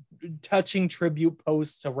touching tribute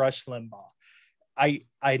post to Rush Limbaugh.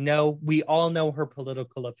 I know, we all know her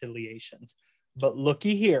political affiliations, but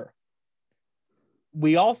looky here.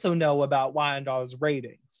 We also know about Y&R's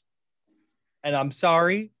ratings. And I'm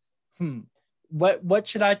sorry. What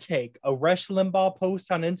should I take? A Rush Limbaugh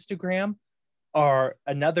post on Instagram or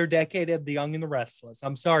another decade of The Young and the Restless?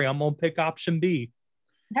 I'm sorry. I'm going to pick option B.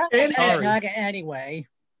 Anyway.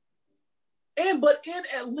 But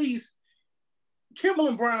at least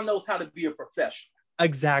Kimberly Brown knows how to be a professional.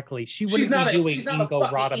 Exactly. She wouldn't be doing Ingo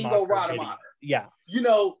Rademacher. Yeah. You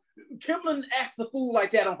know, Kimberly acts the fool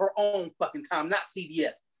like that on her own fucking time, not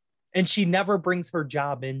CBS's. And she never brings her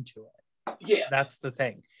job into it. Yeah. That's the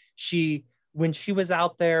thing. When she was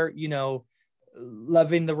out there, you know,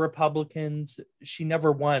 loving the Republicans, she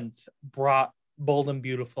never once brought Bold and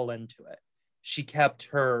Beautiful into it. She kept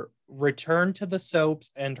her return to the soaps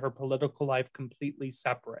and her political life completely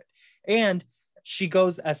separate. And she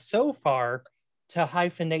goes so far to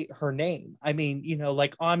hyphenate her name. I mean, you know,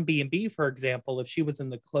 like on B&B, for example, if she was in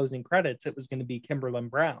the closing credits, it was going to be Kimberly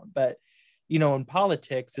Brown. But, you know, in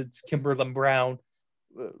politics, it's Kimberly Brown,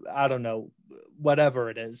 I don't know, whatever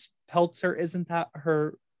it is. Peltzer, isn't that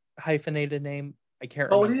her hyphenated name? I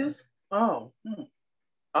can't remember. Oh, it is? Oh.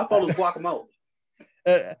 I thought it was guacamole.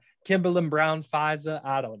 Kimberlin Brown, FISA,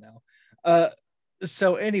 I don't know.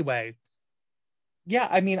 So anyway, yeah,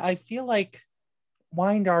 I mean, I feel like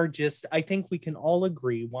Y&R I think we can all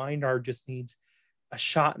agree Y&R just needs a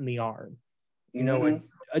shot in the arm, you know,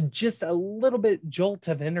 just a little bit jolt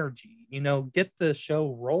of energy, you know, get the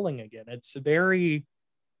show rolling again. It's very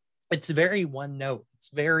one note. It's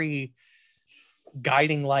very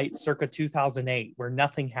Guiding Light circa 2008 where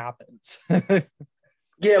nothing happens.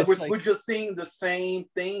 Yeah, we're just seeing the same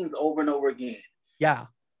things over and over again. Yeah.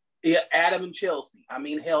 Yeah, Adam and Chelsea. I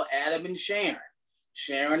mean, hell, Adam and Sharon.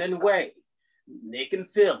 Sharon and Wade. Nick and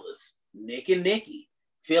Phyllis. Nick and Nikki.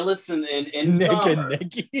 Phyllis and Nick Summer. and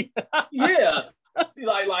Nikki. Yeah.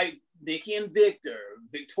 like Nikki and Victor.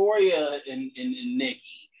 Victoria and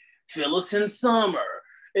Nikki. Phyllis and Summer.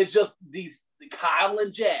 It's just these Kyle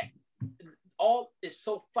and Jack. All is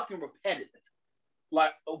so fucking repetitive.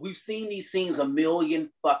 Like, we've seen these scenes a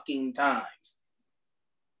million fucking times.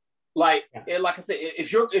 Like, yes. Like I said,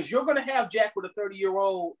 if you're gonna have Jack with a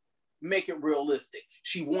 30-year-old, make it realistic.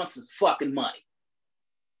 She wants his fucking money.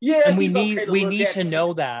 Yeah, and we need to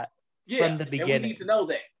know that from the beginning. And we need to know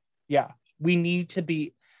that. Yeah, we need to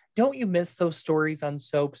be. Don't you miss those stories on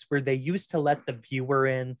soaps where they used to let the viewer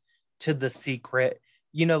in to the secret?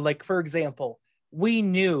 You know, like, for example, we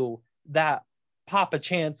knew that Papa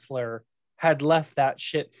Chancellor had left that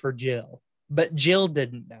shit for Jill, but Jill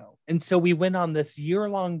didn't know. And so we went on this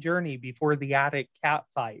year-long journey before the attic cat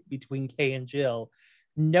fight between Kay and Jill,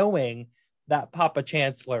 knowing that Papa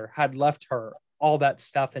Chancellor had left her all that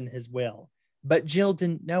stuff in his will. But Jill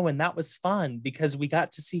didn't know, and that was fun because we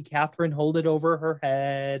got to see Catherine hold it over her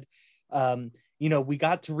head. You know, we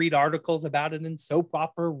got to read articles about it in Soap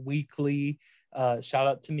Opera Weekly. Shout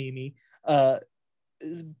out to Mimi.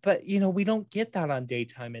 But, you know, we don't get that on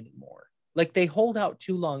daytime anymore. Like, they hold out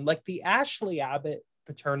too long. Like the Ashley Abbott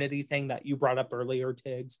paternity thing that you brought up earlier,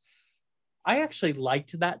 Tiggs. I actually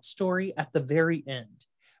liked that story at the very end,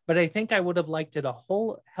 but I think I would have liked it a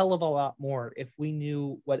whole hell of a lot more if we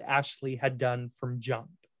knew what Ashley had done from jump.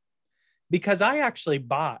 Because I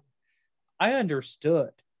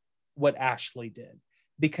understood what Ashley did,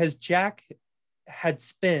 because Jack had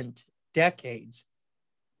spent decades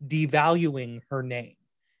devaluing her name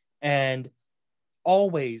and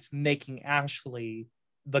always making Ashley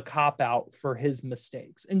the cop out for his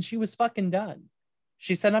mistakes. And she was fucking done.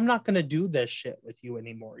 She said, I'm not going to do this shit with you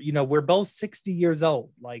anymore. You know, we're both 60 years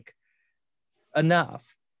old. Like,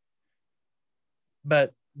 enough.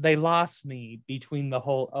 But they lost me between the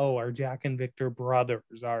whole, are Jack and Victor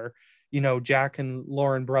brothers? Are, you know, Jack and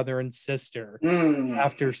Lauren brother and sister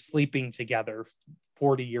after sleeping together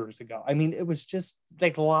 40 years ago. I mean, it was just,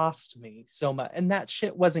 they lost me so much. And that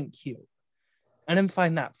shit wasn't cute. I didn't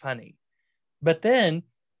find that funny. But then,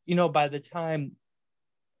 you know, by the time,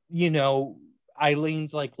 you know,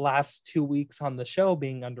 Eileen's like last 2 weeks on the show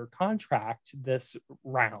being under contract this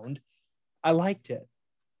round, I liked it.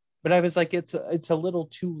 But I was like, it's a little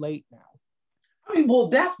too late now. I mean, well,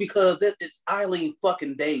 that's because it's Eileen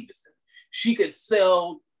fucking Davidson. She could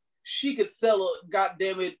sell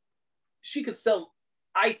goddammit, she could sell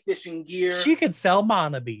ice fishing gear. She could sell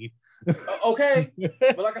Monaby. Okay.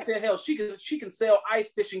 But like I said, hell, she can sell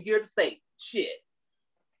ice fishing gear to say shit.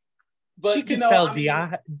 But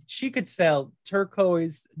she could sell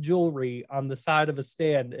turquoise jewelry on the side of a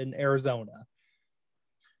stand in Arizona.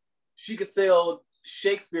 She could sell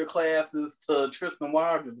Shakespeare classes to Tristan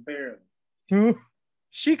Rogers, apparently.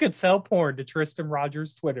 She could sell porn to Tristan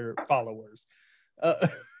Rogers' Twitter followers.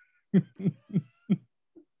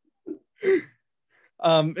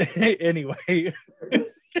 Anyway.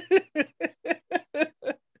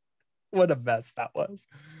 What a mess that was.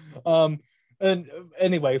 And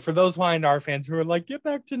anyway, for those Y&R fans who are like, get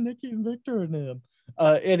back to Nikki and Victor and him.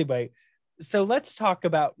 Anyway, so let's talk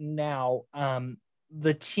about now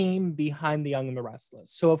the team behind The Young and the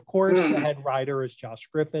Restless. So, of course, the head writer is Josh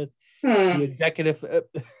Griffith. The executive,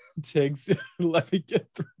 Tiggs, let me get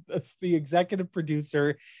through this. The executive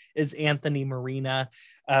producer is Anthony Marina.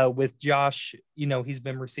 With Josh, you know, he's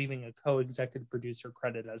been receiving a co-executive producer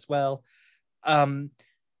credit as well.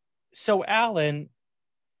 So, Alan,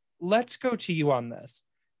 let's go to you on this.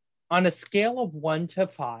 On a scale of 1 to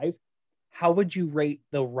 5, how would you rate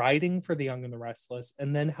the writing for The Young and the Restless?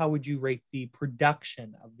 And then how would you rate the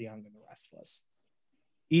production of The Young and the Restless?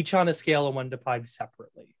 Each on a scale of 1 to 5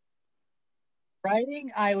 separately.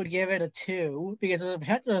 Writing, I would give it a 2 because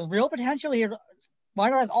there's real potential here.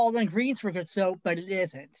 Y&R has all the ingredients for a good soap, but it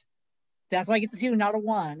isn't. That's why it gets a 2, not a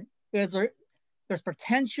 1. Because there's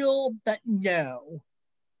potential, but no.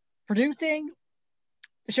 Producing,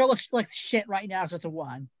 the show looks like shit right now, so it's a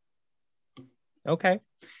 1. Okay.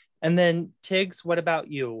 And then Tiggs, what about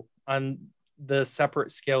you on the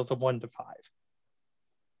separate scales of 1 to 5?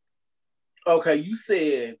 Okay, you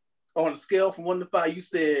said on a scale from 1 to 5, you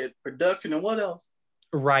said production and what else?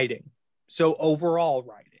 Writing. So overall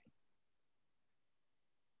writing.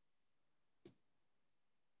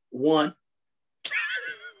 1.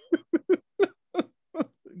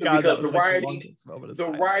 God, because the writing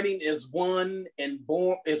is 1 and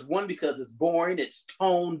is 1 because it's boring, it's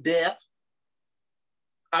tone deaf.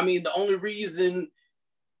 I mean, the only reason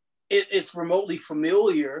it's remotely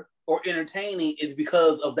familiar or entertaining is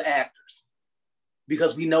because of the actors.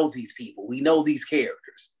 Because we know these people, we know these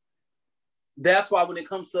characters. That's why when it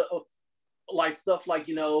comes to like stuff like,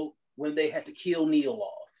 you know, when they had to kill Neil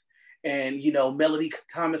off, and, you know, Melody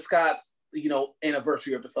Thomas Scott's, you know,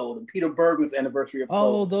 anniversary episode, and Peter Bergman's anniversary episode.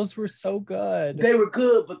 Oh, those were so good. They were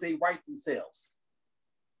good, but they write themselves.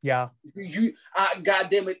 Yeah. God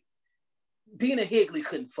damn it, Dina Higley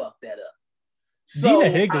couldn't fuck that up. So, Dina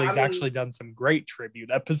Higley's actually done some great tribute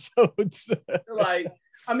episodes. But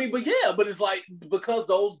it's like, because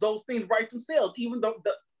those things write themselves. Even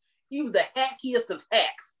the hackiest of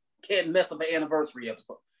hacks can't mess up an anniversary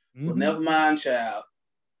episode. Mm-hmm. Well, never mind, child.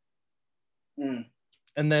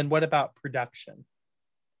 And then what about production?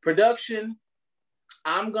 Production,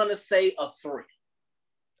 I'm gonna say a 3.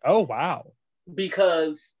 Oh wow!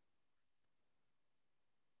 Because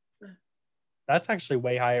that's actually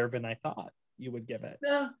way higher than I thought you would give it.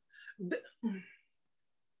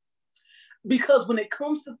 Because when it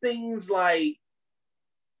comes to things like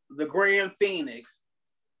the Grand Phoenix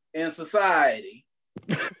and Society,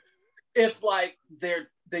 it's like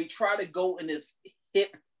they try to go in this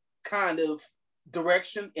hip kind of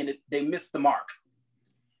direction and they miss the mark.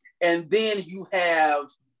 And then you have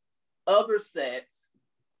other sets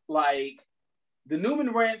like the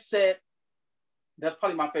Newman Ranch set. That's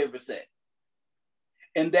probably my favorite set.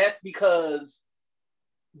 And that's because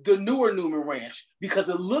the newer Newman Ranch, because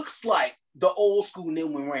it looks like the old school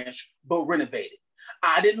Newman Ranch, but renovated.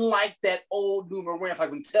 I didn't like that old Newman Ranch.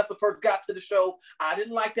 Like when Tessa first got to the show, I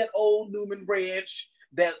didn't like that old Newman Ranch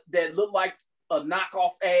that looked like a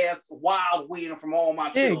knockoff ass Wild Wind from All My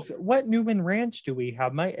Children. What Newman Ranch do we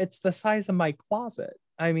have? It's the size of my closet.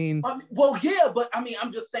 Well, yeah, but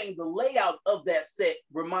I'm just saying the layout of that set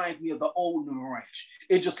reminds me of the old Newman Ranch.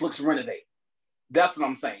 It just looks renovated. That's what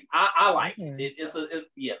I'm saying. I like it.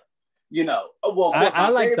 Yeah. You know, well, I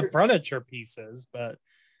like the furniture pieces, but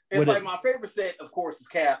it's like my favorite set, of course, is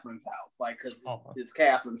Catherine's house. Like, because it's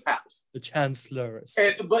Catherine's house. The Chancellor's.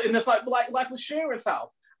 And it's like with Sharon's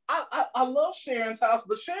house. I love Sharon's house,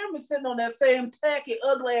 but Sharon been sitting on that same tacky,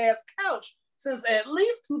 ugly ass couch since at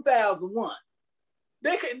least 2001.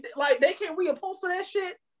 They can't reupholster that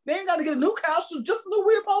shit. They ain't got to get a new couch, just a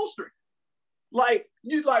new reupholstery.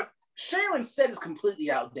 Sharon's set is completely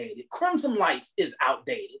outdated. Crimson Lights is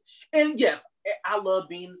outdated. And yes, I love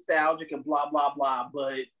being nostalgic and blah, blah, blah,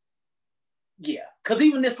 but yeah. Because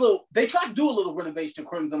even they tried to do a little renovation of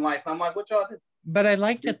Crimson Lights. I'm like, what y'all do? But I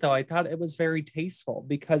liked it though. I thought it was very tasteful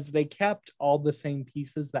because they kept all the same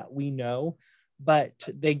pieces that we know, but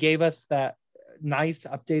they gave us that nice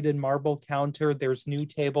updated marble counter. There's new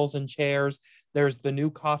tables and chairs. There's the new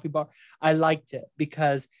coffee bar. I liked it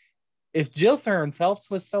because if Jill Farron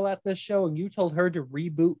Phelps was still at this show and you told her to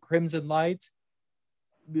reboot Crimson Lights,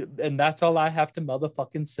 and that's all I have to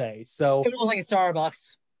motherfucking say. So it was like a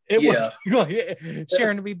Starbucks.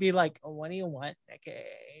 Sharon would be like, oh, what do you want, Nikki?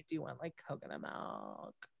 Do you want like coconut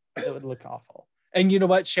milk? It would look awful. And you know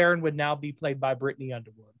what? Sharon would now be played by Brittany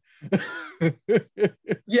Underwood.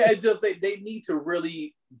 Yeah, it's just they need to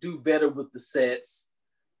really do better with the sets.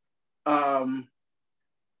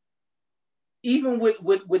 Even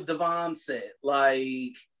with Devon's set,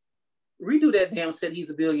 like redo that damn set. He's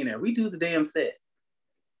a billionaire. Redo the damn set.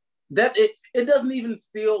 That it doesn't even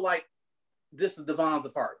feel like this is Devon's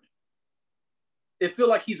apartment. It feels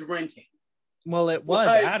like he's renting. Well, it was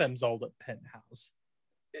Adam's old penthouse.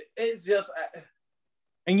 It's just.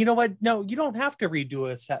 And you know what? No, you don't have to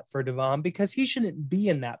redo a set for Devon because he shouldn't be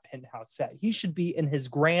in that penthouse set. He should be in his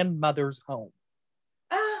grandmother's home.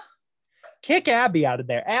 Kick Abby out of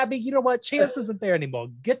there. Abby, you know what? Chance isn't there anymore.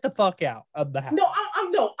 Get the fuck out of the house.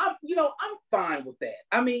 I'm fine with that.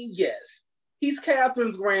 I mean, yes, he's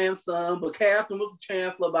Catherine's grandson, but Catherine was the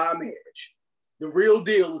chancellor by marriage. The real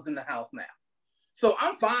deal is in the house now. So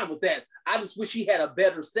I'm fine with that. I just wish he had a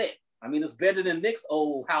better set. I mean, it's better than Nick's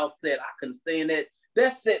old house set. I couldn't stand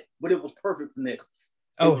that set, but it was perfect for Nicholas.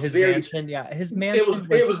 His mansion. Yeah, his mansion.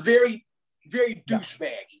 It was very, very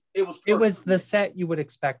douchebaggy. It was the set you would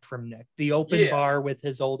expect from Nick. The open bar with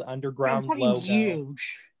his old underground logo.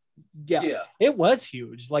 Huge. Yeah. It was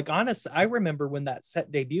huge. Like, honestly, I remember when that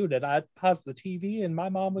set debuted and I paused the TV and my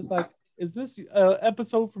mom was like, is this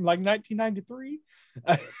episode from like 1993?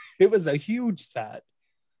 It was a huge set.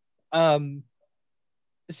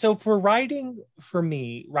 So for writing,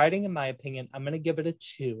 in my opinion, I'm going to give it a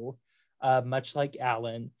 2, much like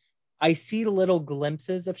Alan. I see little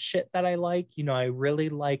glimpses of shit that I like. I really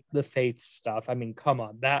like the Faith stuff. I mean, come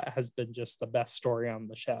on, that has been just the best story on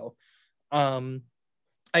the show.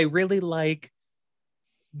 I really like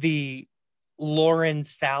the Lauren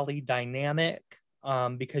Sally dynamic,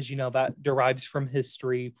 because that derives from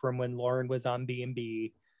history from when Lauren was on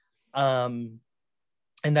B&B. And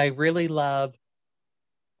I really love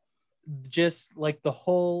just like the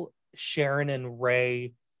whole Sharon and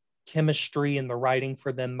Ray chemistry and the writing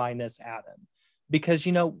for them minus Adam, because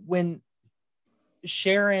when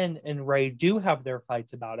Sharon and Ray do have their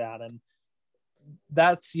fights about Adam,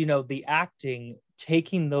 that's the acting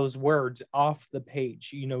taking those words off the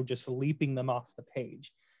page, just leaping them off the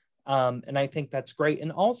page. And I think that's great.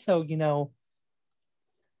 And also,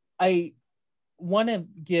 I want to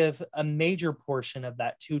give a major portion of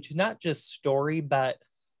that to not just story, but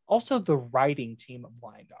also the writing team of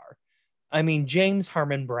Y&R. I mean, James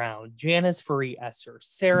Harmon Brown, Janice Faree Esser,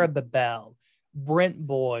 Sarah Babel, Brent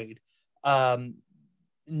Boyd,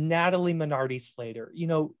 Natalie Minardi Slater,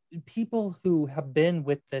 people who have been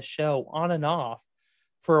with this show on and off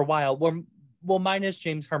for a while. Well, minus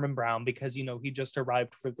James Harmon Brown, because, he just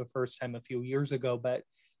arrived for the first time a few years ago. But,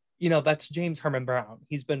 that's James Harmon Brown.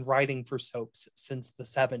 He's been writing for soaps since the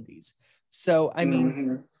 70s. So, I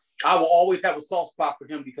mean... I will always have a soft spot for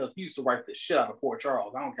him because he used to write the shit out of Port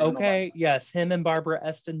Charles. I don't care. Okay, yes, him and Barbara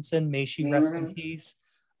Estenson, may she rest in peace.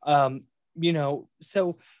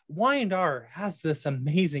 So Y&R has this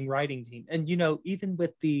amazing writing team. And, even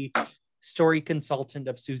with the story consultant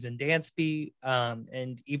of Susan Dansby,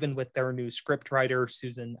 and even with their new script writer,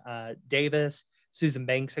 Susan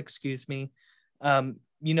Banks, excuse me,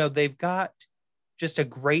 they've got just a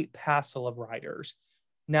great passel of writers.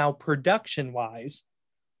 Now, production-wise,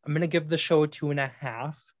 I'm going to give the show a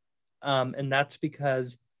 2.5. And that's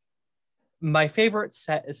because my favorite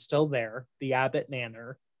set is still there, the Abbott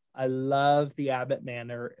Manor. I love the Abbott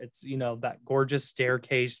Manor. It's, that gorgeous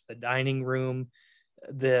staircase, the dining room,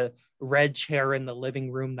 the red chair in the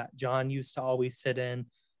living room that John used to always sit in.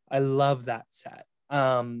 I love that set.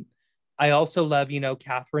 I also love,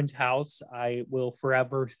 Catherine's house. I will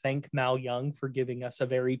forever thank Mal Young for giving us a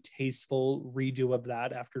very tasteful redo of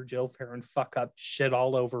that after Jill Farron fuck up shit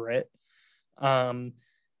all over it. And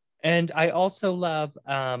I also love,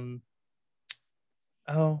 I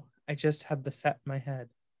just had the set in my head.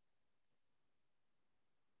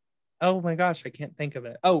 Oh my gosh, I can't think of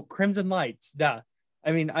it. Oh, Crimson Lights, duh.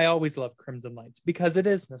 I mean, I always love Crimson Lights because it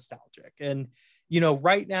is nostalgic. And,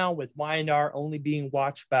 right now with Y&R only being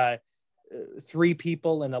watched by 3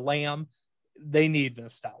 people and a lamb, they need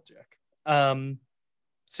nostalgic.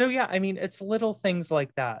 So yeah, I mean, it's little things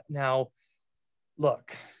like that. Now,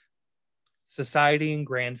 look, Society and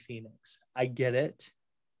Grand Phoenix, I get it.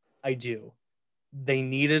 I do. They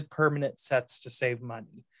needed permanent sets to save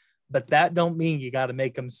money, but that don't mean you got to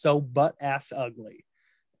make them so butt ass ugly.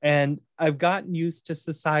 And I've gotten used to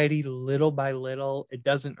Society little by little. It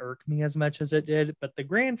doesn't irk me as much as it did, but the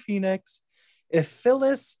Grand Phoenix, if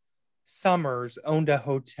Phyllis Summers owned a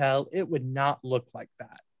hotel, it would not look like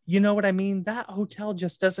that. You know what I mean? That hotel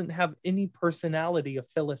just doesn't have any personality of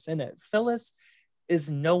Phyllis in it. Phyllis is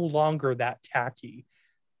no longer that tacky.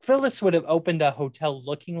 Phyllis would have opened a hotel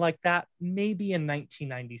looking like that maybe in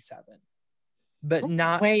 1997, but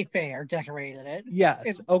not... Wayfair decorated it.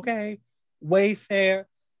 Yes, okay. Wayfair,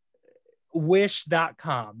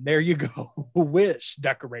 Wish.com. There you go. Wish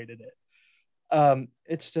decorated it.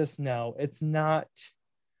 It's just, no, it's not...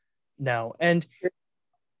 No. And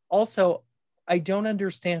also, I don't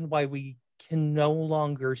understand why we can no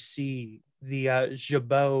longer see the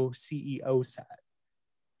Jabot CEO set.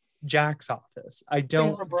 Jack's office. I don't.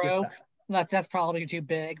 Things are broke. That's probably too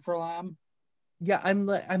big for them. Yeah, I'm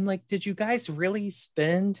like, did you guys really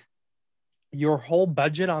spend your whole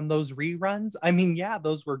budget on those reruns? I mean, yeah,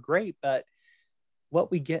 those were great, but what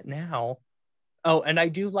we get now. Oh, and I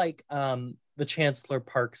do like the Chancellor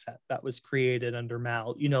Park set that was created under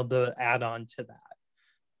Mal, the add-on to that.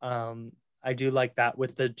 I do like that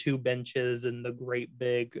with the 2 benches and the great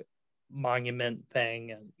big monument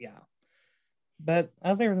thing. And yeah, but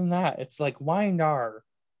other than that, it's like, Y&R,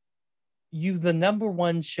 you the number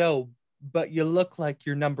 1 show, but you look like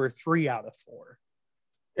you're number 3 out of 4.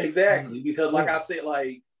 Exactly. Because like I said,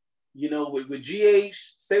 like, with GH,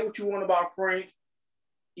 say what you want about Frank,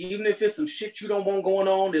 even if it's some shit you don't want going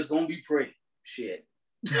on, it's going to be pretty shit.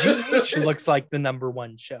 GH looks like the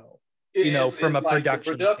 #1 show, from a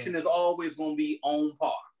production the production standpoint. is always going to be on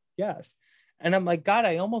par. Yes. And I'm like, God,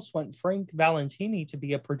 I almost want Frank Valentini to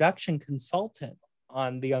be a production consultant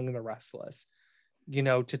on The Young and the Restless,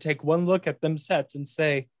 to take one look at them sets and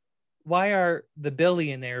say, why are the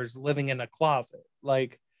billionaires living in a closet?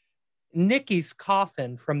 Like, Nikki's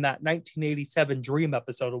coffin from that 1987 Dream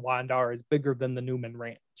episode of Y&R is bigger than the Newman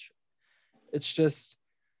Ranch. It's just,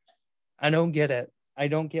 I don't get it. I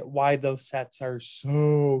don't get why those sets are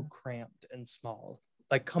so cramped and small.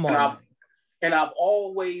 Like, come on. And I've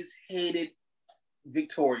always hated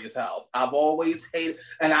Victoria's house. I've always hated,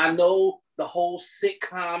 and I know the whole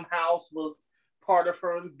sitcom house was part of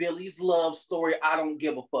her and Billy's love story. I don't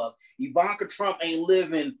give a fuck. Ivanka Trump ain't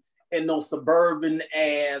living in no suburban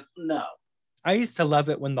ass. No. I used to love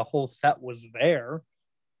it when the whole set was there.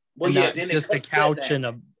 Well, yeah, then just a couch and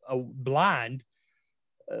a blind.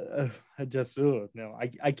 I just, no,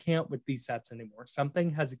 I can't with these sets anymore.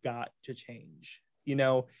 Something has got to change,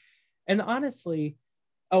 And honestly,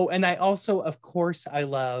 and I also, of course, I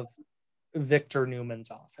love Victor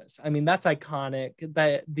Newman's office. I mean, that's iconic.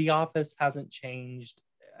 That the office hasn't changed.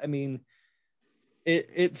 I mean,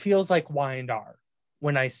 it feels like Y&R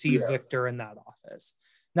when I see Victor in that office.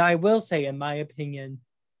 Now, I will say, in my opinion,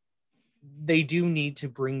 they do need to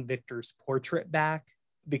bring Victor's portrait back,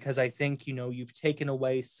 because I think, you've taken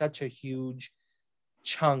away such a huge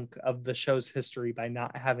chunk of the show's history by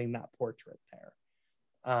not having that portrait there,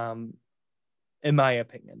 in my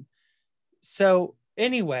opinion. So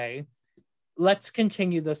anyway, let's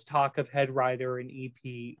continue this talk of head writer and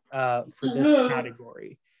EP for this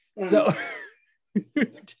category. So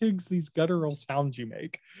Tiggs, these guttural sounds you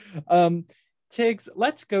make. Tiggs,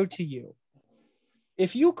 let's go to you.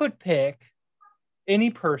 If you could pick any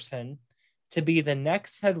person to be the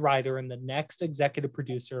next head writer and the next executive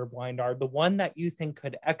producer of Y&R, the one that you think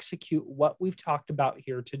could execute what we've talked about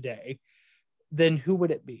here today, then who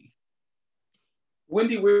would it be?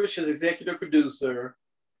 Wendy Rich is executive producer,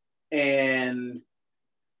 and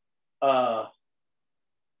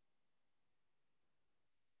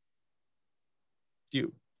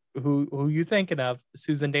who you thinking of?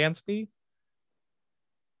 Susan Dansby?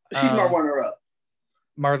 She's my runner-up.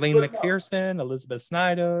 Marlene McPherson, no. Elizabeth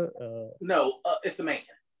Snyder. No, it's a man.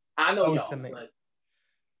 I know y'all. It's a man.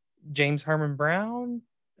 James Herman Brown.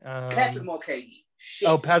 Patrick Mulcahy.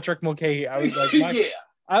 Patrick Mulcahy. I was like,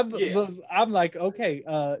 I'm like, okay.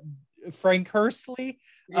 Frank Hursley.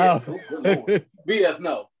 Yeah. BS,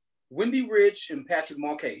 no. Wendy Rich and Patrick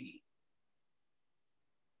Mulcahy.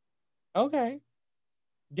 Okay.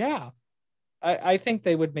 Yeah. I think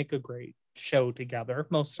they would make a great show together,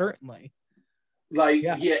 most certainly.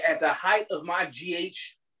 At the height of my GH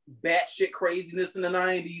batshit craziness in the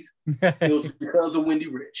 90s, it was because of Wendy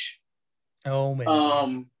Rich. Oh,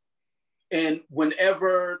 man. And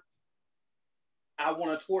whenever I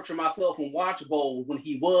want to torture myself and watch Bowl when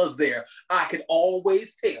he was there, I can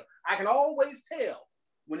always tell.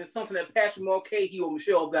 When it's something that Patrick Mulcahy or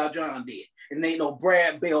Michelle Valjean did, and ain't no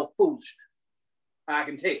Brad Bell foolishness. I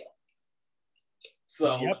can tell.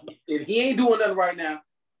 So if he ain't doing nothing right now,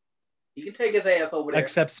 he can take his ass over there.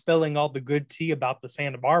 Except spilling all the good tea about the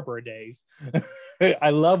Santa Barbara days. I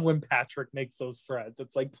love when Patrick makes those threads.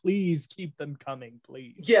 It's like, please keep them coming,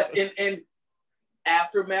 please. Yes, and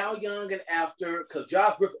after Mal Young and after, because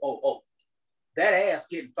Josh Griffith, that ass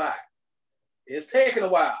getting fired. It's taking a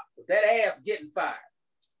while, but that ass getting fired.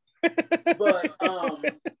 But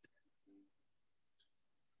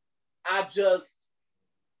I just,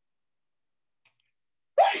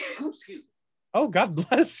 excuse me. Oh, God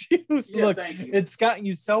bless you. Yeah, Look, you. It's gotten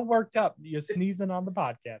you so worked up. You're sneezing on the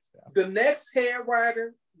podcast now. The next head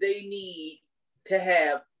writer they need to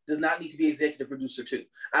have does not need to be executive producer too.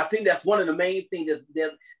 I think that's one of the main things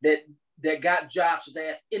that got Josh's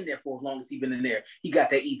ass in there for as long as he's been in there. He got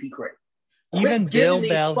that EP credit. Even Bill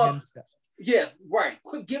Bell himself. Yes, right.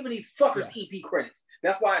 Quit giving these fuckers EP credits.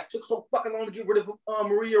 That's why it took so fucking long to get rid of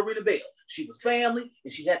Maria Rita Bell. She was family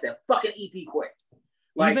and she had that fucking EP credit.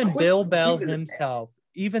 Even Bill Bell himself,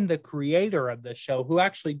 even the creator of the show, who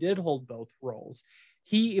actually did hold both roles,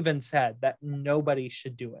 he even said that nobody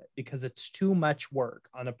should do it because it's too much work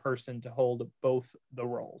on a person to hold both the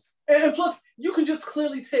roles. And plus, you can just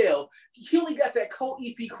clearly tell he only got that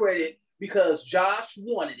co-EP credit because Josh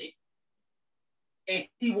wanted it. And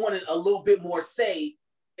he wanted a little bit more say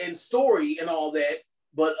in story and all that.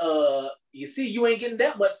 But you see, you ain't getting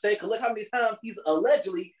that much say because look how many times he's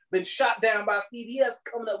allegedly been shot down by CBS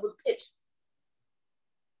coming up with pitches.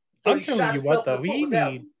 So I'm telling you what, though,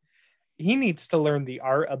 he needs to learn the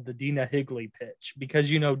art of the Dina Higley pitch because,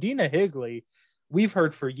 Dina Higley we've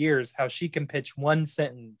heard for years how she can pitch one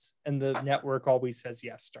sentence and the network always says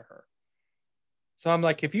yes to her. So I'm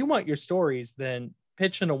like, if you want your stories, then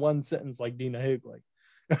pitch in a one sentence like Dina Higley.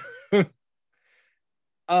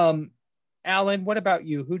 Alan, what about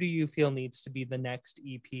you? Who do you feel needs to be the next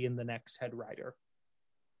EP and the next head writer?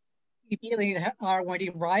 EP lead are Wendy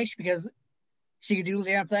Reich, because she could do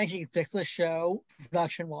the damn thing. She could fix the show,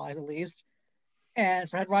 production wise at least. And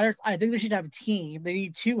for head writers, I think they should have a team. They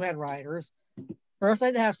need 2 head writers. First,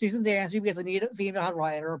 I'd have Susan Dansby, because I need a female head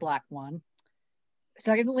writer, a black one.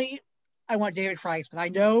 Secondly, I want David Kreisman. I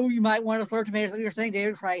know you might want to throw tomatoes if you're saying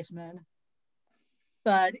David Kreisman,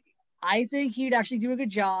 but I think he'd actually do a good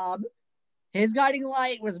job. His guiding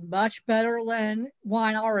light was much better than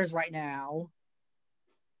Y&R is right now.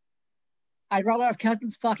 I'd rather have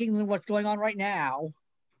cousins fucking than what's going on right now.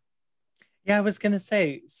 Yeah, I was going to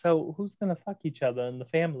say, so who's going to fuck each other in the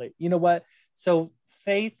family? You know what? So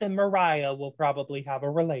Faith and Mariah will probably have a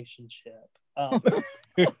relationship. I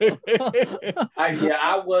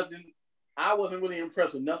wasn't really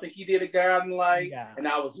impressed with nothing he did at Garden Light, and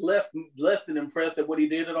I was less than impressed at what he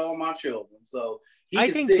did at All My Children. So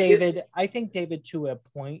I think David to a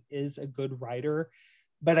point is a good writer,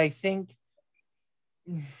 but I think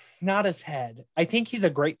not as head. I think he's a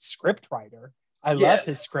great script writer. I love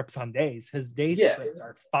his scripts on days. His day scripts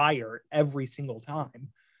are fire every single time.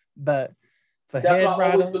 But that's what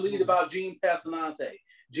I always believed about Gene Passanante.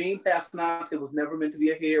 Gene Passanante was never meant to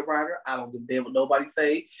be a head writer. I don't give a damn what nobody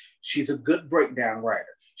say. She's a good breakdown writer.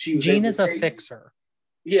 Gene is a fixer.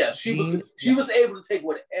 Yeah, she was able to take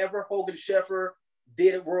whatever Hogan Sheffer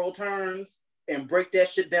did at World Turns and break that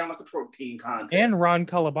shit down like a twerk team contest. And Ron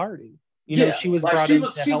Colabardi. She was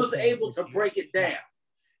able to break it down.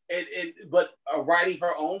 But writing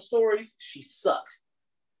her own stories, she sucks.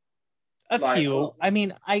 A few. I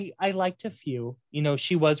mean, I liked a few.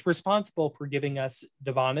 She was responsible for giving us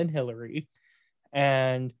Devon and Hillary.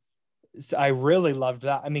 And so I really loved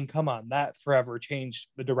that. I mean, come on, that forever changed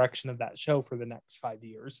the direction of that show for the next 5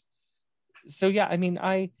 years. So yeah, I mean,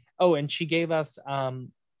 and she gave us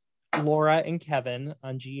Laura and Kevin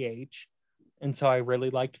on GH. And so I really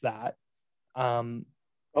liked that. A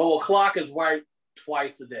clock is right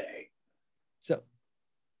twice a day. So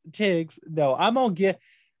Tiggs, no, I'm gonna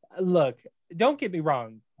look, don't get me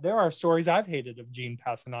wrong. There are stories I've hated of Gene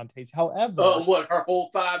Passanante's. However, her whole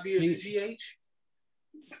 5 years at GH?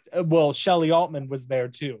 Well, Shelley Altman was there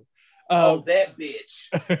too. That bitch.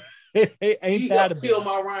 Ain't that a kill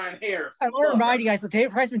my Ryan Harris? I want to remind you guys that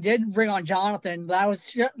David Priceman did bring on Jonathan.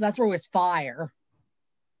 That's where it was fire.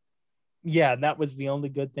 Yeah, that was the only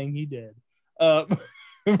good thing he did.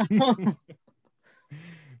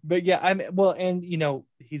 But yeah,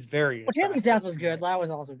 he's very. Well, Tammy's death was good. That was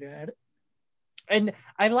also good. And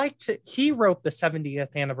I liked it. He wrote the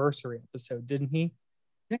 70th anniversary episode, didn't he?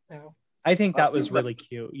 I think so. I think that was really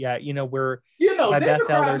cute. Yeah, where my Beth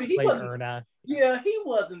Elders played Erna. Yeah, he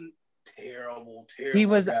wasn't terrible. He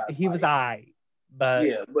was but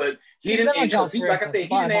yeah, but he didn't. Like I said, he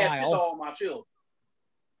didn't add shit to All My Children.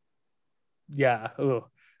 Yeah.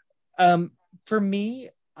 For me,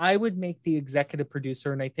 I would make the executive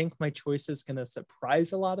producer, and I think my choice is going to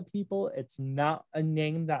surprise a lot of people. It's not a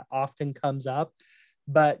name that often comes up,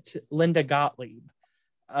 but Linda Gottlieb.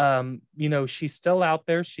 She's still out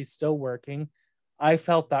there. She's still working. I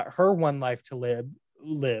felt that her One Life to Live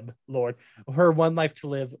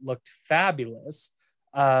looked fabulous.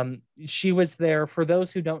 She was there. For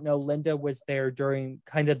those who don't know, Linda was there during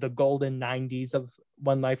kind of the golden 90s of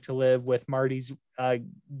One Life to Live with Marty's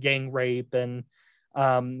gang rape and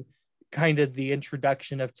kind of the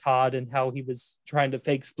introduction of Todd and how he was trying to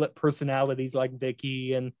fake split personalities like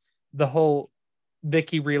Vicky, and the whole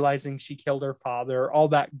Vicky realizing she killed her father, all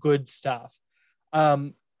that good stuff.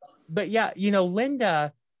 But yeah,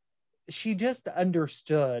 Linda, she just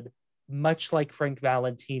understood, much like Frank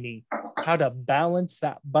Valentini, how to balance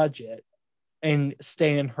that budget and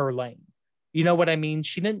stay in her lane. You know what I mean?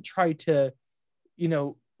 She didn't try to,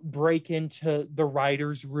 break into the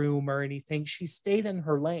writer's room or anything. She stayed in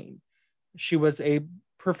her lane. She was a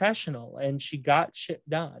professional and she got shit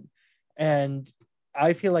done. And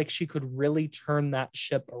I feel like she could really turn that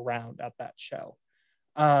ship around at that show.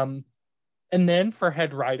 And then for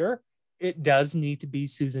head writer, it does need to be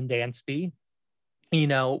Susan Dansby.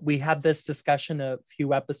 We had this discussion a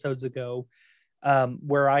few episodes ago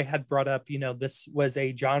where I had brought up, this was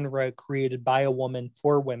a genre created by a woman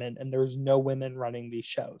for women, and there's no women running these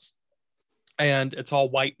shows. And it's all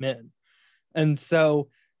white men. And so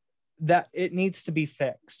that it needs to be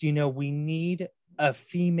fixed. We need a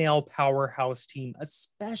female powerhouse team,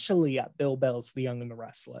 especially at Bill Bell's The Young and the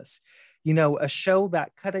Restless. you know, a show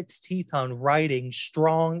that cut its teeth on writing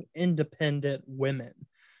strong, independent women,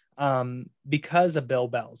 because of Bill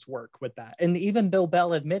Bell's work with that. And even Bill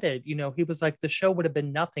Bell admitted, you know, he was like, the show would have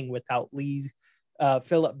been nothing without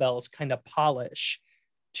Philip Bell's kind of polish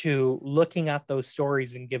to looking at those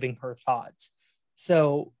stories and giving her thoughts.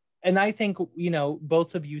 So, and I think, you know,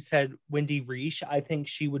 both of you said Wendy Reich. I think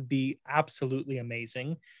she would be absolutely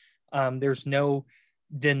amazing. There's no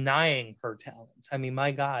denying her talents. I mean,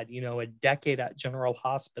 my God, you know, a decade at General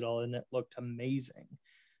Hospital and it looked amazing.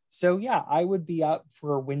 So yeah, I would be up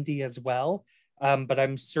for Wendy as well. But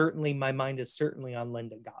my mind is certainly on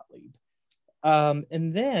Linda Gottlieb.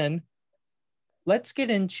 And then let's get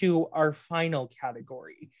into our final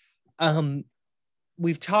category.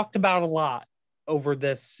 We've talked about a lot over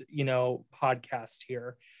this, you know, podcast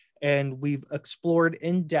here, and we've explored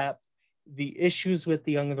in depth the issues with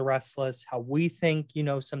The Young and the Restless, how we think, you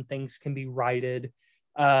know, some things can be righted.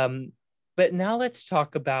 But now let's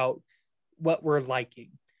talk about what we're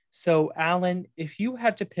liking. So, Alan, if you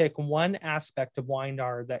had to pick one aspect of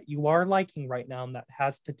Y&R that you are liking right now and that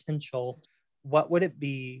has potential, what would it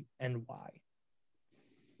be and why?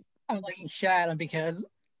 I'm liking Shadow because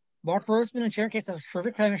Mark Grossman and Sharon Cates have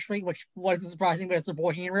terrific chemistry, which wasn't surprising, but it's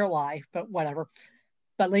supporting in real life, but whatever.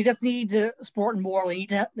 But they just need to sport more. They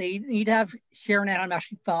need to have Sharon and Adam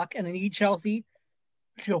actually fuck, and they need Chelsea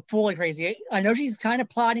to go fully crazy. I know she's kind of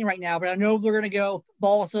plotting right now, but I know they're going to go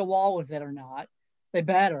balls to the wall with it or not. They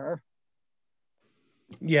better.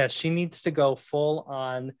 Yeah, she needs to go full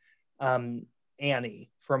on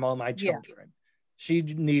Annie from All My Children. Yeah. She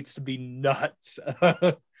needs to be nuts.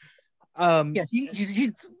 Yes,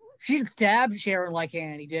 she stabbed Sharon like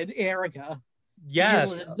Annie did Erica.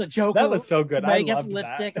 Yes, the joke that was so good. I loved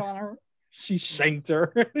lipstick that. On her. She shanked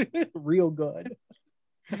her real good.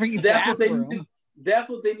 That's what they do. That's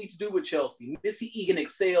what they need to do with Chelsea. Missy Egan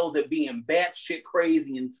excels at being batshit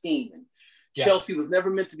crazy and scheming. Yes. Chelsea was never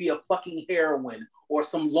meant to be a fucking heroine or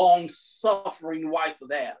some long-suffering wife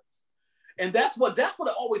of Adams. And that's what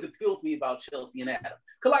always appealed to me about Chelsea and Adam.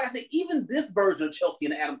 Because like I said, even this version of Chelsea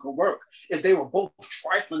and Adam could work if they were both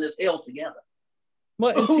trifling as hell together.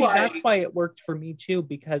 Well, and see, that's why it worked for me too,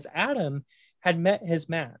 because Adam had met his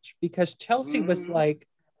match. Because Chelsea was like,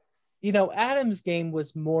 you know, Adam's game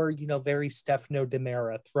was more, you know, very Stefano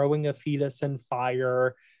Demera, throwing a fetus in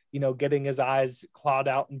fire, you know, getting his eyes clawed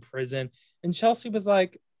out in prison. And Chelsea was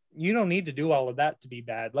like, you don't need to do all of that to be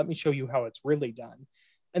bad. Let me show you how it's really done.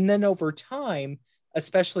 And then over time,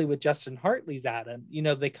 especially with Justin Hartley's Adam, you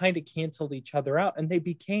know, they kind of canceled each other out and they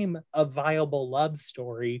became a viable love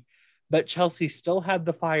story. But Chelsea still had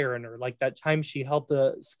the fire in her. Like that time she held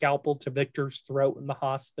the scalpel to Victor's throat in the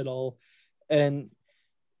hospital. And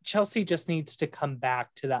Chelsea just needs to come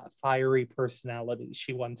back to that fiery personality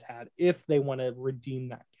she once had if they want to redeem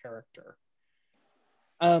that character.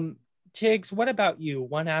 Tiggs, what about you?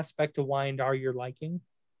 One aspect of Y&R you're liking?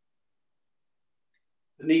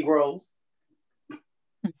 The Negroes.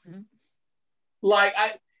 Like,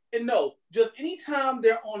 just anytime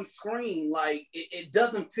they're on screen, like, it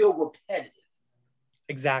doesn't feel repetitive.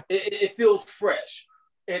 Exactly. It feels fresh.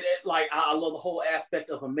 And like, I love the whole aspect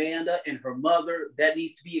of Amanda and her mother. That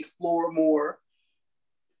needs to be explored more.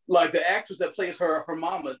 Like, the actress that plays her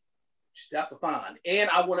mama, that's a find. And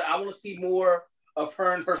I want to see more of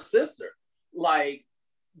her and her sister. Like,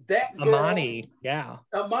 that girl, Amani, yeah.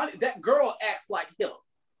 Amani, that girl acts like Hillary.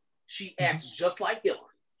 She acts just like Hillary.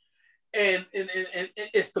 And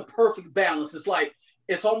it's the perfect balance.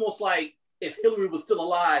 It's almost like if Hillary was still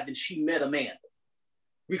alive and she met Amanda,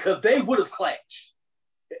 because they would have clashed.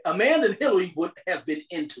 Amanda and Hillary would have been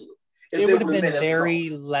into it. It would have been very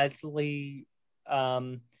Leslie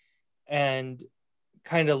and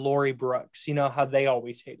kind of Lori Brooks. You know how they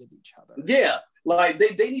always hated each other. Yeah, like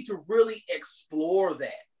they need to really explore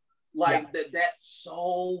that. Like yes. That's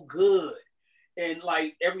so good. And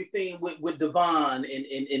like everything with Devon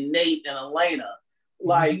and Nate and Elena,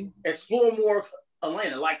 like explore more of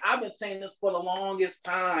Elena. Like I've been saying this for the longest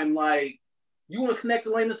time. Like you want to connect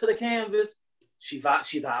Elena to the canvas, she's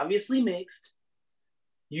obviously mixed.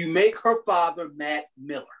 You make her father Matt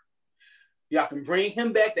Miller. Y'all can bring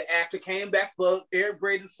him back. The actor came back for Eric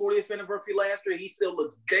Braden's 40th anniversary last year. He still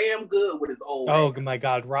looks damn good with his old ass. My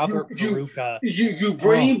God, Robert Peruka. You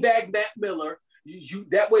bring back Matt Miller. You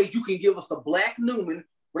that way you can give us a Black Newman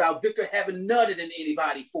without Victor having nutted in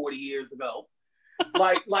anybody 40 years ago.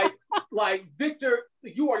 Like Victor,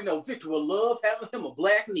 you already know Victor will love having him a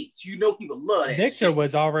black niece. You know he would love that. Victor shit.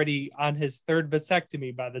 Was already on his third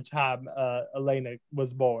vasectomy by the time Elena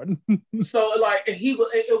was born. So like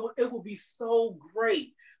it would be so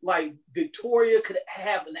great. Like Victoria could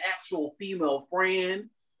have an actual female friend.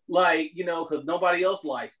 like, you know, because nobody else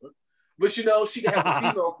likes her. But, you know, she can have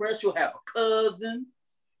a female friend. She'll have a cousin.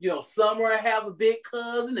 You know, Summer will have a big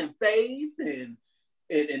cousin, and Faith, and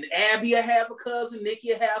Abby will have a cousin.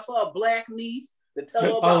 Nikki will have her a black niece to tell her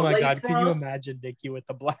about Oh my lace God, fronts. can you imagine Nikki with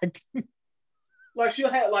the black? Like, she'll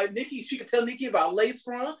have, like, Nikki, she can tell Nikki about lace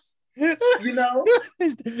fronts, you know?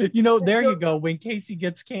 You know, there you go. When Casey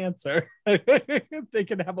gets cancer, they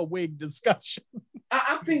can have a wig discussion.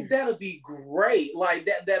 I think that'll be great. Like,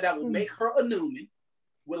 that would make her a Newman.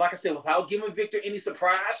 Well, like I said, without giving Victor any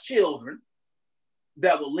surprise children,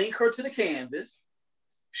 that will link her to the canvas.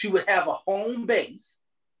 She would have a home base.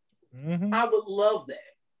 Mm-hmm. I would love that.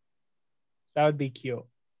 That would be cute.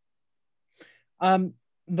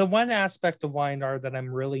 The one aspect of Y&R that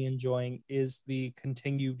I'm really enjoying is the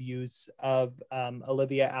continued use of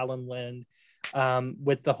Olivia Allen Lind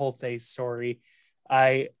with the whole face story.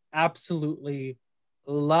 I absolutely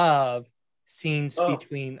love scenes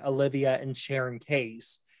between Olivia and Sharon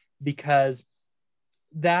Case, because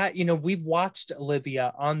that, you know, we've watched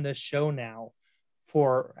Olivia on this show now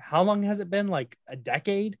for how long has it been? Like a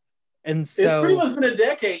decade? And so it's pretty much been a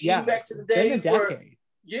decade, yeah, even back to the days where,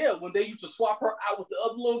 yeah, when they used to swap her out with the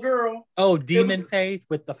other little girl. Oh, Demon Faith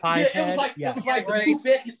with the 5 head. It was like the two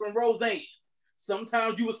Beckys from Roseanne.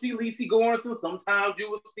 Sometimes you would see Lacey Goranson, sometimes you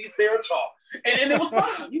would see Sarah Chalk, and it was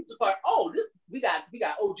fine. You just like, oh, this we got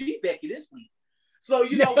OG Becky this week. So,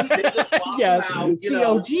 you know, we just swap them out. See,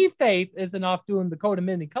 OG Faith isn't off doing the Coat of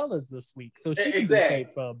Many Colors this week, so she can be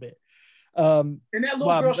Faith for a bit. And that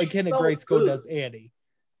little girl, McKenna so Grace good. does Annie.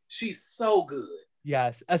 She's so good.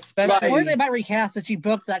 Yes, especially. Or they might recast that she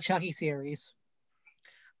booked that Chucky series.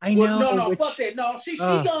 I know. No, fuck that. No, she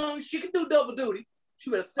young. She can do double duty. She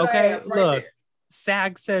would have sit her ass right look, there.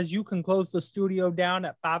 SAG says you can close the studio down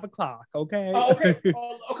at 5:00. Okay.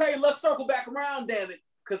 Okay. Let's circle back around, damn it.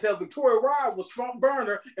 Because Victoria Ryan was front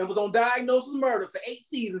burner and was on Diagnosis Murder for 8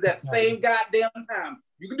 seasons at the same goddamn time.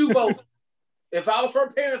 You can do both. If I was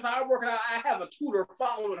her parents, I'd work out. I have a tutor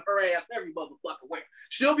following her ass every motherfucking way.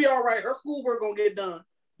 She'll be all right. Her schoolwork gonna get done.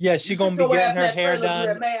 Yeah, she's gonna be getting her hair done.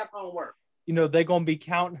 That math homework. You know, they're gonna be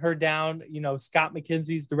counting her down. You know, Scott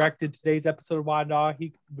McKenzie's directed today's episode of Y&R.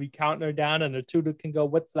 He could be counting her down, and the tutor can go,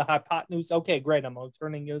 "What's the hypotenuse?" Okay, great. I'm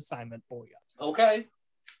turning your assignment for you. Okay.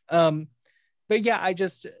 But yeah,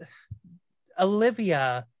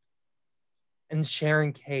 Olivia and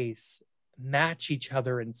Sharon Case match each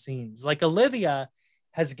other in scenes. Like, Olivia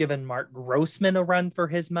has given Mark Grossman a run for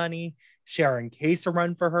his money, Sharon Case a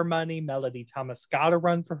run for her money, Melody Thomas Scott a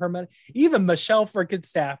run for her money, even Michelle freaking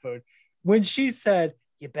Stafford. When she said,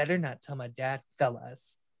 "You better not tell my dad,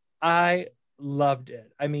 fellas," I loved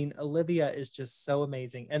it. I mean, Olivia is just so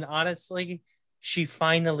amazing. And honestly, she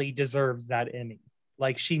finally deserves that Emmy.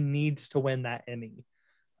 Like, she needs to win that Emmy.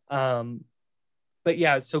 But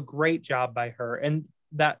yeah, so great job by her. And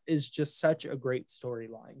that is just such a great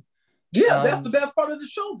storyline. Yeah, that's the best part of the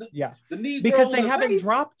show. Because they haven't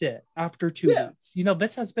dropped it after 2 weeks. You know,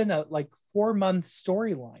 this has been a 4-month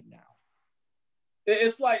storyline now.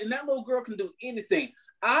 It's like, and that little girl can do anything.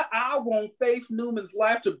 I want Faith Newman's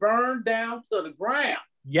life to burn down to the ground.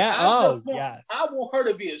 Yeah. Yes. I want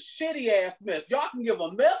her to be a shitty ass mess. Y'all can give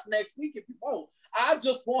a mess next week if you want. I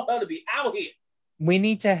just want her to be out here. We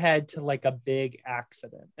need to head to a big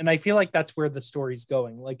accident. And I feel like that's where the story's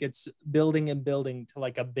going. Like, it's building and building to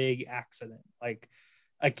a big accident, like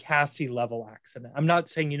a Cassie level accident. I'm not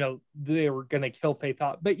saying, they were going to kill Faith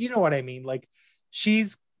Ott, but you know what I mean? Like,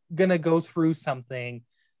 she's going to go through something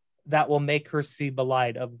that will make her see the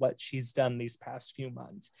light of what she's done these past few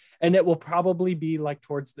months. And it will probably be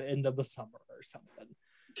towards the end of the summer or something.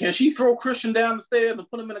 Can she throw Christian down the stairs and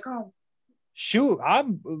put him in a coma? Shoot,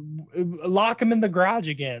 I'm lock him in the garage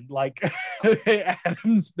again, like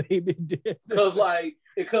Adam's baby did.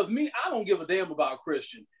 Because me, I don't give a damn about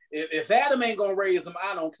Christian. If Adam ain't gonna raise him,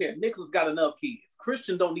 I don't care. Nicholas got enough kids.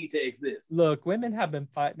 Christian don't need to exist. Look, women have been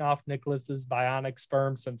fighting off Nicholas's bionic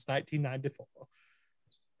sperm since 1994.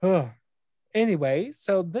 Anyway,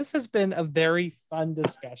 so this has been a very fun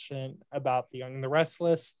discussion about The Young and the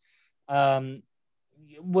Restless.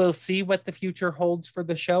 We'll see what the future holds for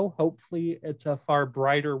the show. Hopefully it's a far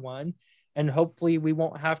brighter one, and hopefully we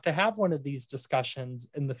won't have to have one of these discussions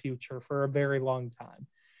in the future for a very long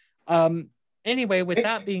time. Anyway, with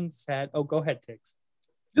that being said, go ahead, Tiggs.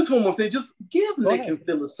 Just one more thing. Just give Nick and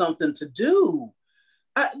Phyllis something to do.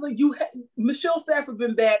 Michelle Stafford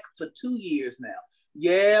been back for 2 years now.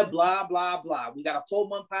 Yeah, blah, blah, blah. We got a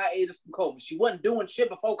 4-month hiatus from COVID. She wasn't doing shit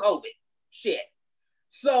before COVID. Shit.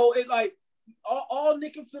 So it's all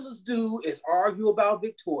Nick and Phyllis do is argue about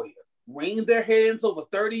Victoria, wring their hands over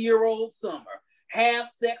 30-year-old Summer, have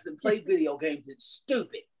sex and play video games. It's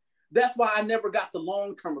stupid. That's why I never got the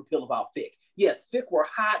long-term appeal about Fick. Yes, Fick were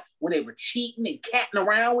hot when they were cheating and catting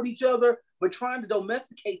around with each other, but trying to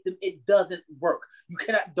domesticate them, it doesn't work. You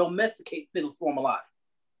cannot domesticate Phyllis Formulati.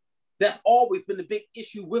 That's always been the big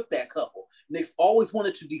issue with that couple. Nick's always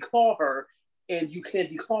wanted to declaw her, and you can't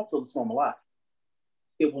declaw Phyllis Formulati.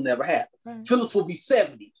 It will never happen. Phyllis will be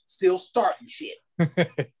 70, still starting shit.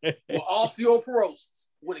 With osteoporosis,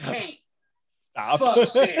 with a cane. Stop. Fuck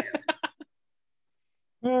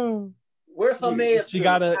Sharon. Where's her man? She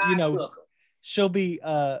gotta, she'll be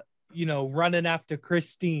running after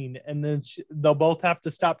Christine, and then they'll both have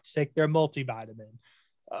to stop to take their multivitamin.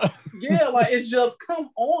 Yeah, like, it's just, come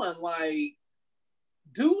on, like,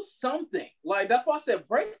 do something. Like, that's why I said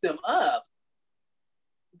break them up.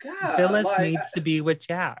 God, Phyllis needs to be with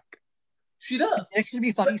Jack. She does. It should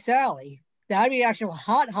be fucking Sally. That'd be actually a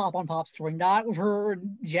hot hop on Pop's story, not with her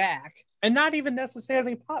and Jack. And not even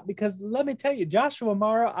necessarily Pop, because let me tell you, Joshua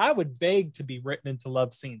Mara, I would beg to be written into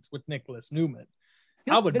love scenes with Nicholas Newman.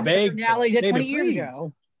 I would beg. Natalie did 20 years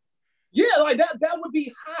ago. Yeah, like that would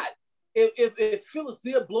be hot. If Phyllis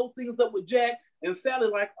did blow things up with Jack and Sally,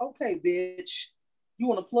 like, okay, bitch, you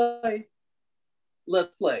want to play?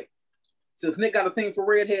 Let's play. Since Nick got a thing for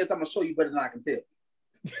redheads, I'm gonna show you better than I can tell.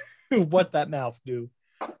 What that mouth do?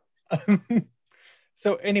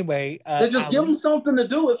 So anyway, they just give them something to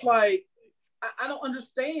do. It's like, I don't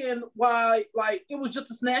understand why. Like, it was just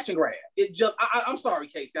a snatch and grab. It just. I'm sorry,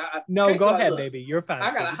 Casey. No, Casey, go ahead, baby. You're fine.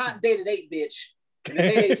 I got a hot date at 8, bitch.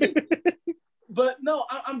 But no,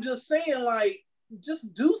 I'm just saying, like,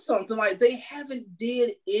 just do something. Like, they haven't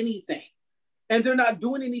did anything, and they're not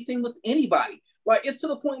doing anything with anybody. Like, it's to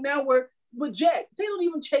the point now where with Jack, they don't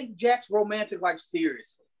even take Jack's romantic life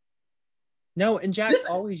seriously. No, and Jack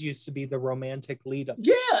always used to be the romantic lead up.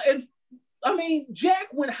 Yeah, and I mean, Jack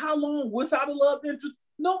went how long without a love interest?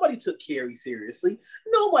 Nobody took Carrie seriously.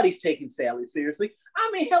 Nobody's taking Sally seriously. I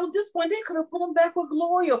mean, hell, at this point, they could have put him back with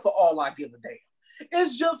Gloria for all I give a damn.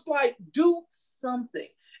 It's just like, do something.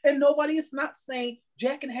 And nobody is not saying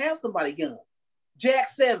Jack can have somebody young.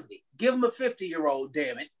 Jack's 70. Give him a 50-year-old,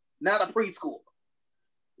 damn it. Not a preschooler.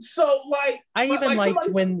 So, like... I even liked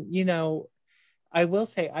when, I will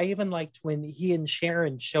say, I even liked when he and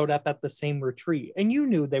Sharon showed up at the same retreat. And you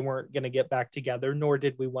knew they weren't going to get back together, nor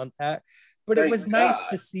did we want that. But it was nice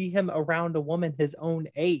to see him around a woman his own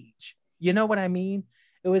age. You know what I mean?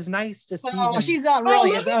 It was nice to see him. She's not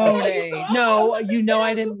really his own age. No,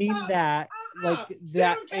 I didn't mean that. Like,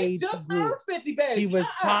 that age group. He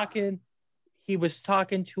was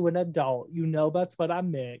talking to an adult. That's what I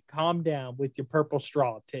meant. Calm down with your purple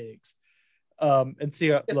straw, Tiggs. And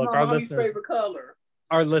see, look, our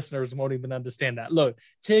listeners won't even understand that. Look,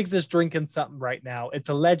 Tiggs is drinking something right now. It's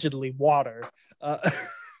allegedly water.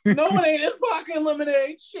 No, it ain't. It's fucking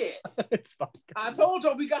lemonade. Shit. It's fucking. I told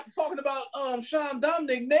y'all we got to talking about Sean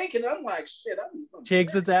Dominic naked. I'm like, shit. I need something.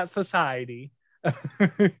 Tiggs is at Society.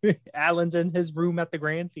 Alan's in his room at the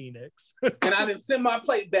Grand Phoenix. And I didn't send my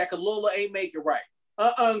plate back, and Lola ain't make it right.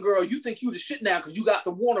 Girl, you think you the shit now because you got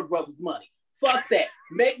some Warner Brothers money. Fuck that.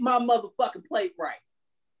 Make my motherfucking plate right.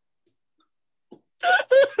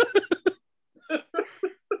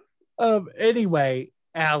 Anyway,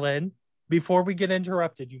 Alan, before we get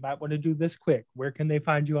interrupted, you might want to do this quick. Where can they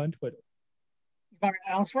find you on Twitter?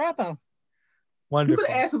 Alan Srappo. You Wonderful.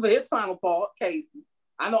 could have asked him for his final thought, Casey.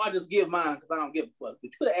 I know I just give mine because I don't give a fuck, but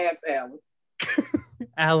you could have asked Alan.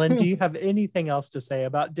 Alan, do you have anything else to say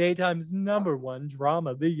about daytime's #1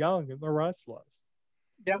 drama, The Young and the Restless?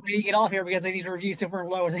 Don't need to get off here because I need to review Super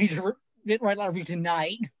Low. I need to write a review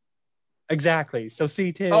tonight. Exactly. So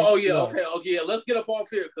see, Tim. Oh yeah, okay, yeah. Let's get up off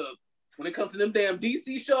here because when it comes to them damn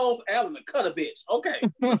DC shows, Alan the cut a bitch. Okay.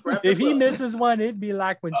 If he misses one, it'd be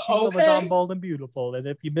like when Sheila was on Bold and Beautiful, and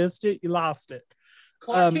if you missed it, you lost it.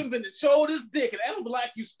 Clark Kent been to show his dick, and Alan be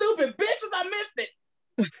like, "You stupid bitches, I missed it."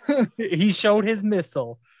 He showed his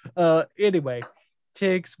missile. Anyway,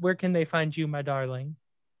 Tiggs, where can they find you, my darling?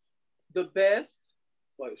 The best.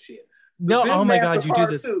 Oh shit. No, oh my God, you do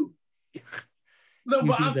this. No,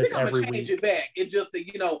 but I think I'm gonna change it back. It just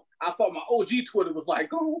that, I thought my OG Twitter was like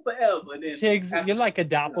going forever. And then Tiggs, you're like a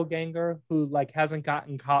doppelganger who like hasn't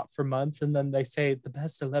gotten caught for months, and then they say the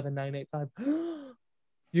best 11985.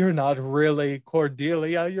 You're not really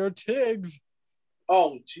Cordelia, you're Tiggs.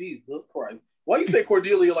 Oh Jesus Christ! Why you say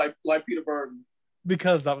Cordelia like Peter Bergen?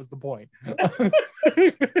 Because that was the point. He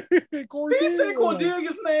said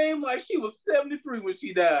Cordelia's name like she was 73 when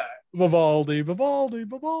she died. Vivaldi.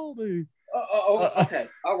 Okay.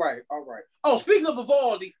 All right. Oh, speaking of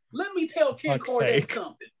Vivaldi, let me tell Ken Corday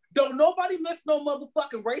something. Don't nobody miss no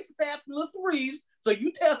motherfucking racist ass Melissa Reeves. So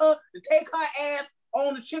you tell her to take her ass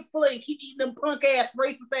on the Chick-fil-A and keep eating them punk-ass,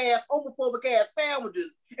 racist-ass, homophobic-ass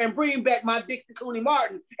sandwiches and bring back my Dixie Cooney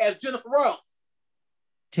Martin as Jennifer Rose.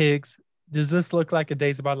 Tiggs, does this look like a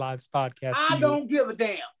Days of Our Lives podcast? I don't give a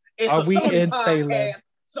damn. It's Are a we Sony in podcast.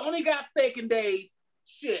 Salem? Sony got steak and days.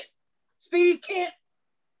 Shit. Steve Kent,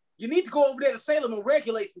 you need to go over there to Salem and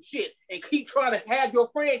regulate some shit and keep trying to have your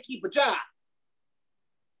friend keep a job.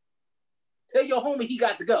 Tell your homie he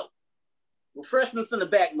got to go. Refreshments in the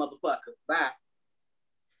back, motherfucker. Bye.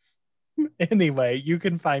 Anyway, you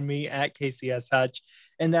can find me at KCS Hutch.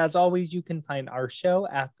 And as always, you can find our show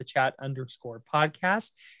at the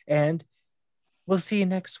chat_podcast. And we'll see you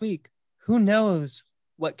next week. Who knows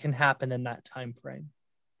what can happen in that time frame?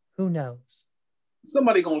 Who knows?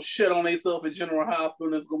 Somebody gonna shit on themselves at General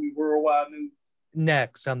Hospital and it's gonna be worldwide news.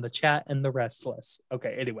 Next on the Chat and the Restless.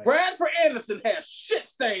 Okay, anyway. Bradford Anderson has shit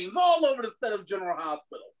stains all over the set of General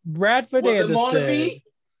Hospital. Bradford Was Anderson. it Monavie?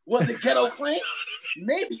 Was it Ghetto Clint?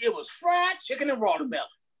 Maybe it was fried chicken and watermelon.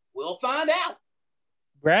 We'll find out.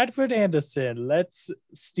 Bradford Anderson lets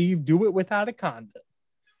Steve do it without a condom.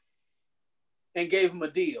 And gave him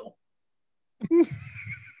a deal.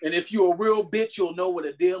 And if you're a real bitch, you'll know what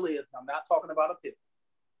a deal is. I'm not talking about a pill.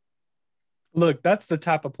 Look, that's the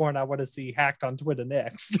type of porn I want to see hacked on Twitter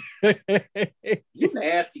next. You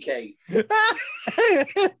nasty case.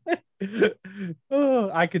 Oh,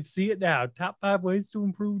 I could see it now. Top 5 ways to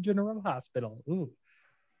improve General Hospital. Ooh.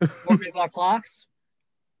 More people clocks.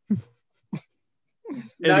 Now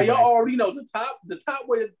Anyway. y'all already know the top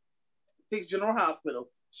way to fix General Hospital,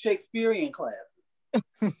 Shakespearean classes.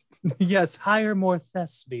 Yes, hire more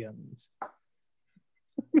thespians.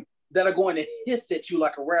 That are going to hiss at you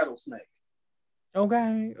like a rattlesnake.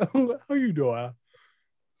 Okay. How you doing?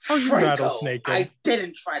 How you Franco, rattlesnaking? I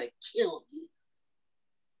didn't try to kill you.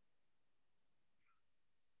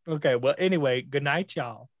 Okay, well, anyway, good night,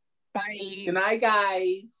 y'all. Bye. Good night,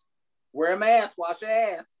 guys. Wear a mask, wash your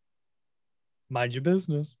ass. Mind your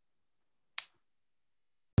business.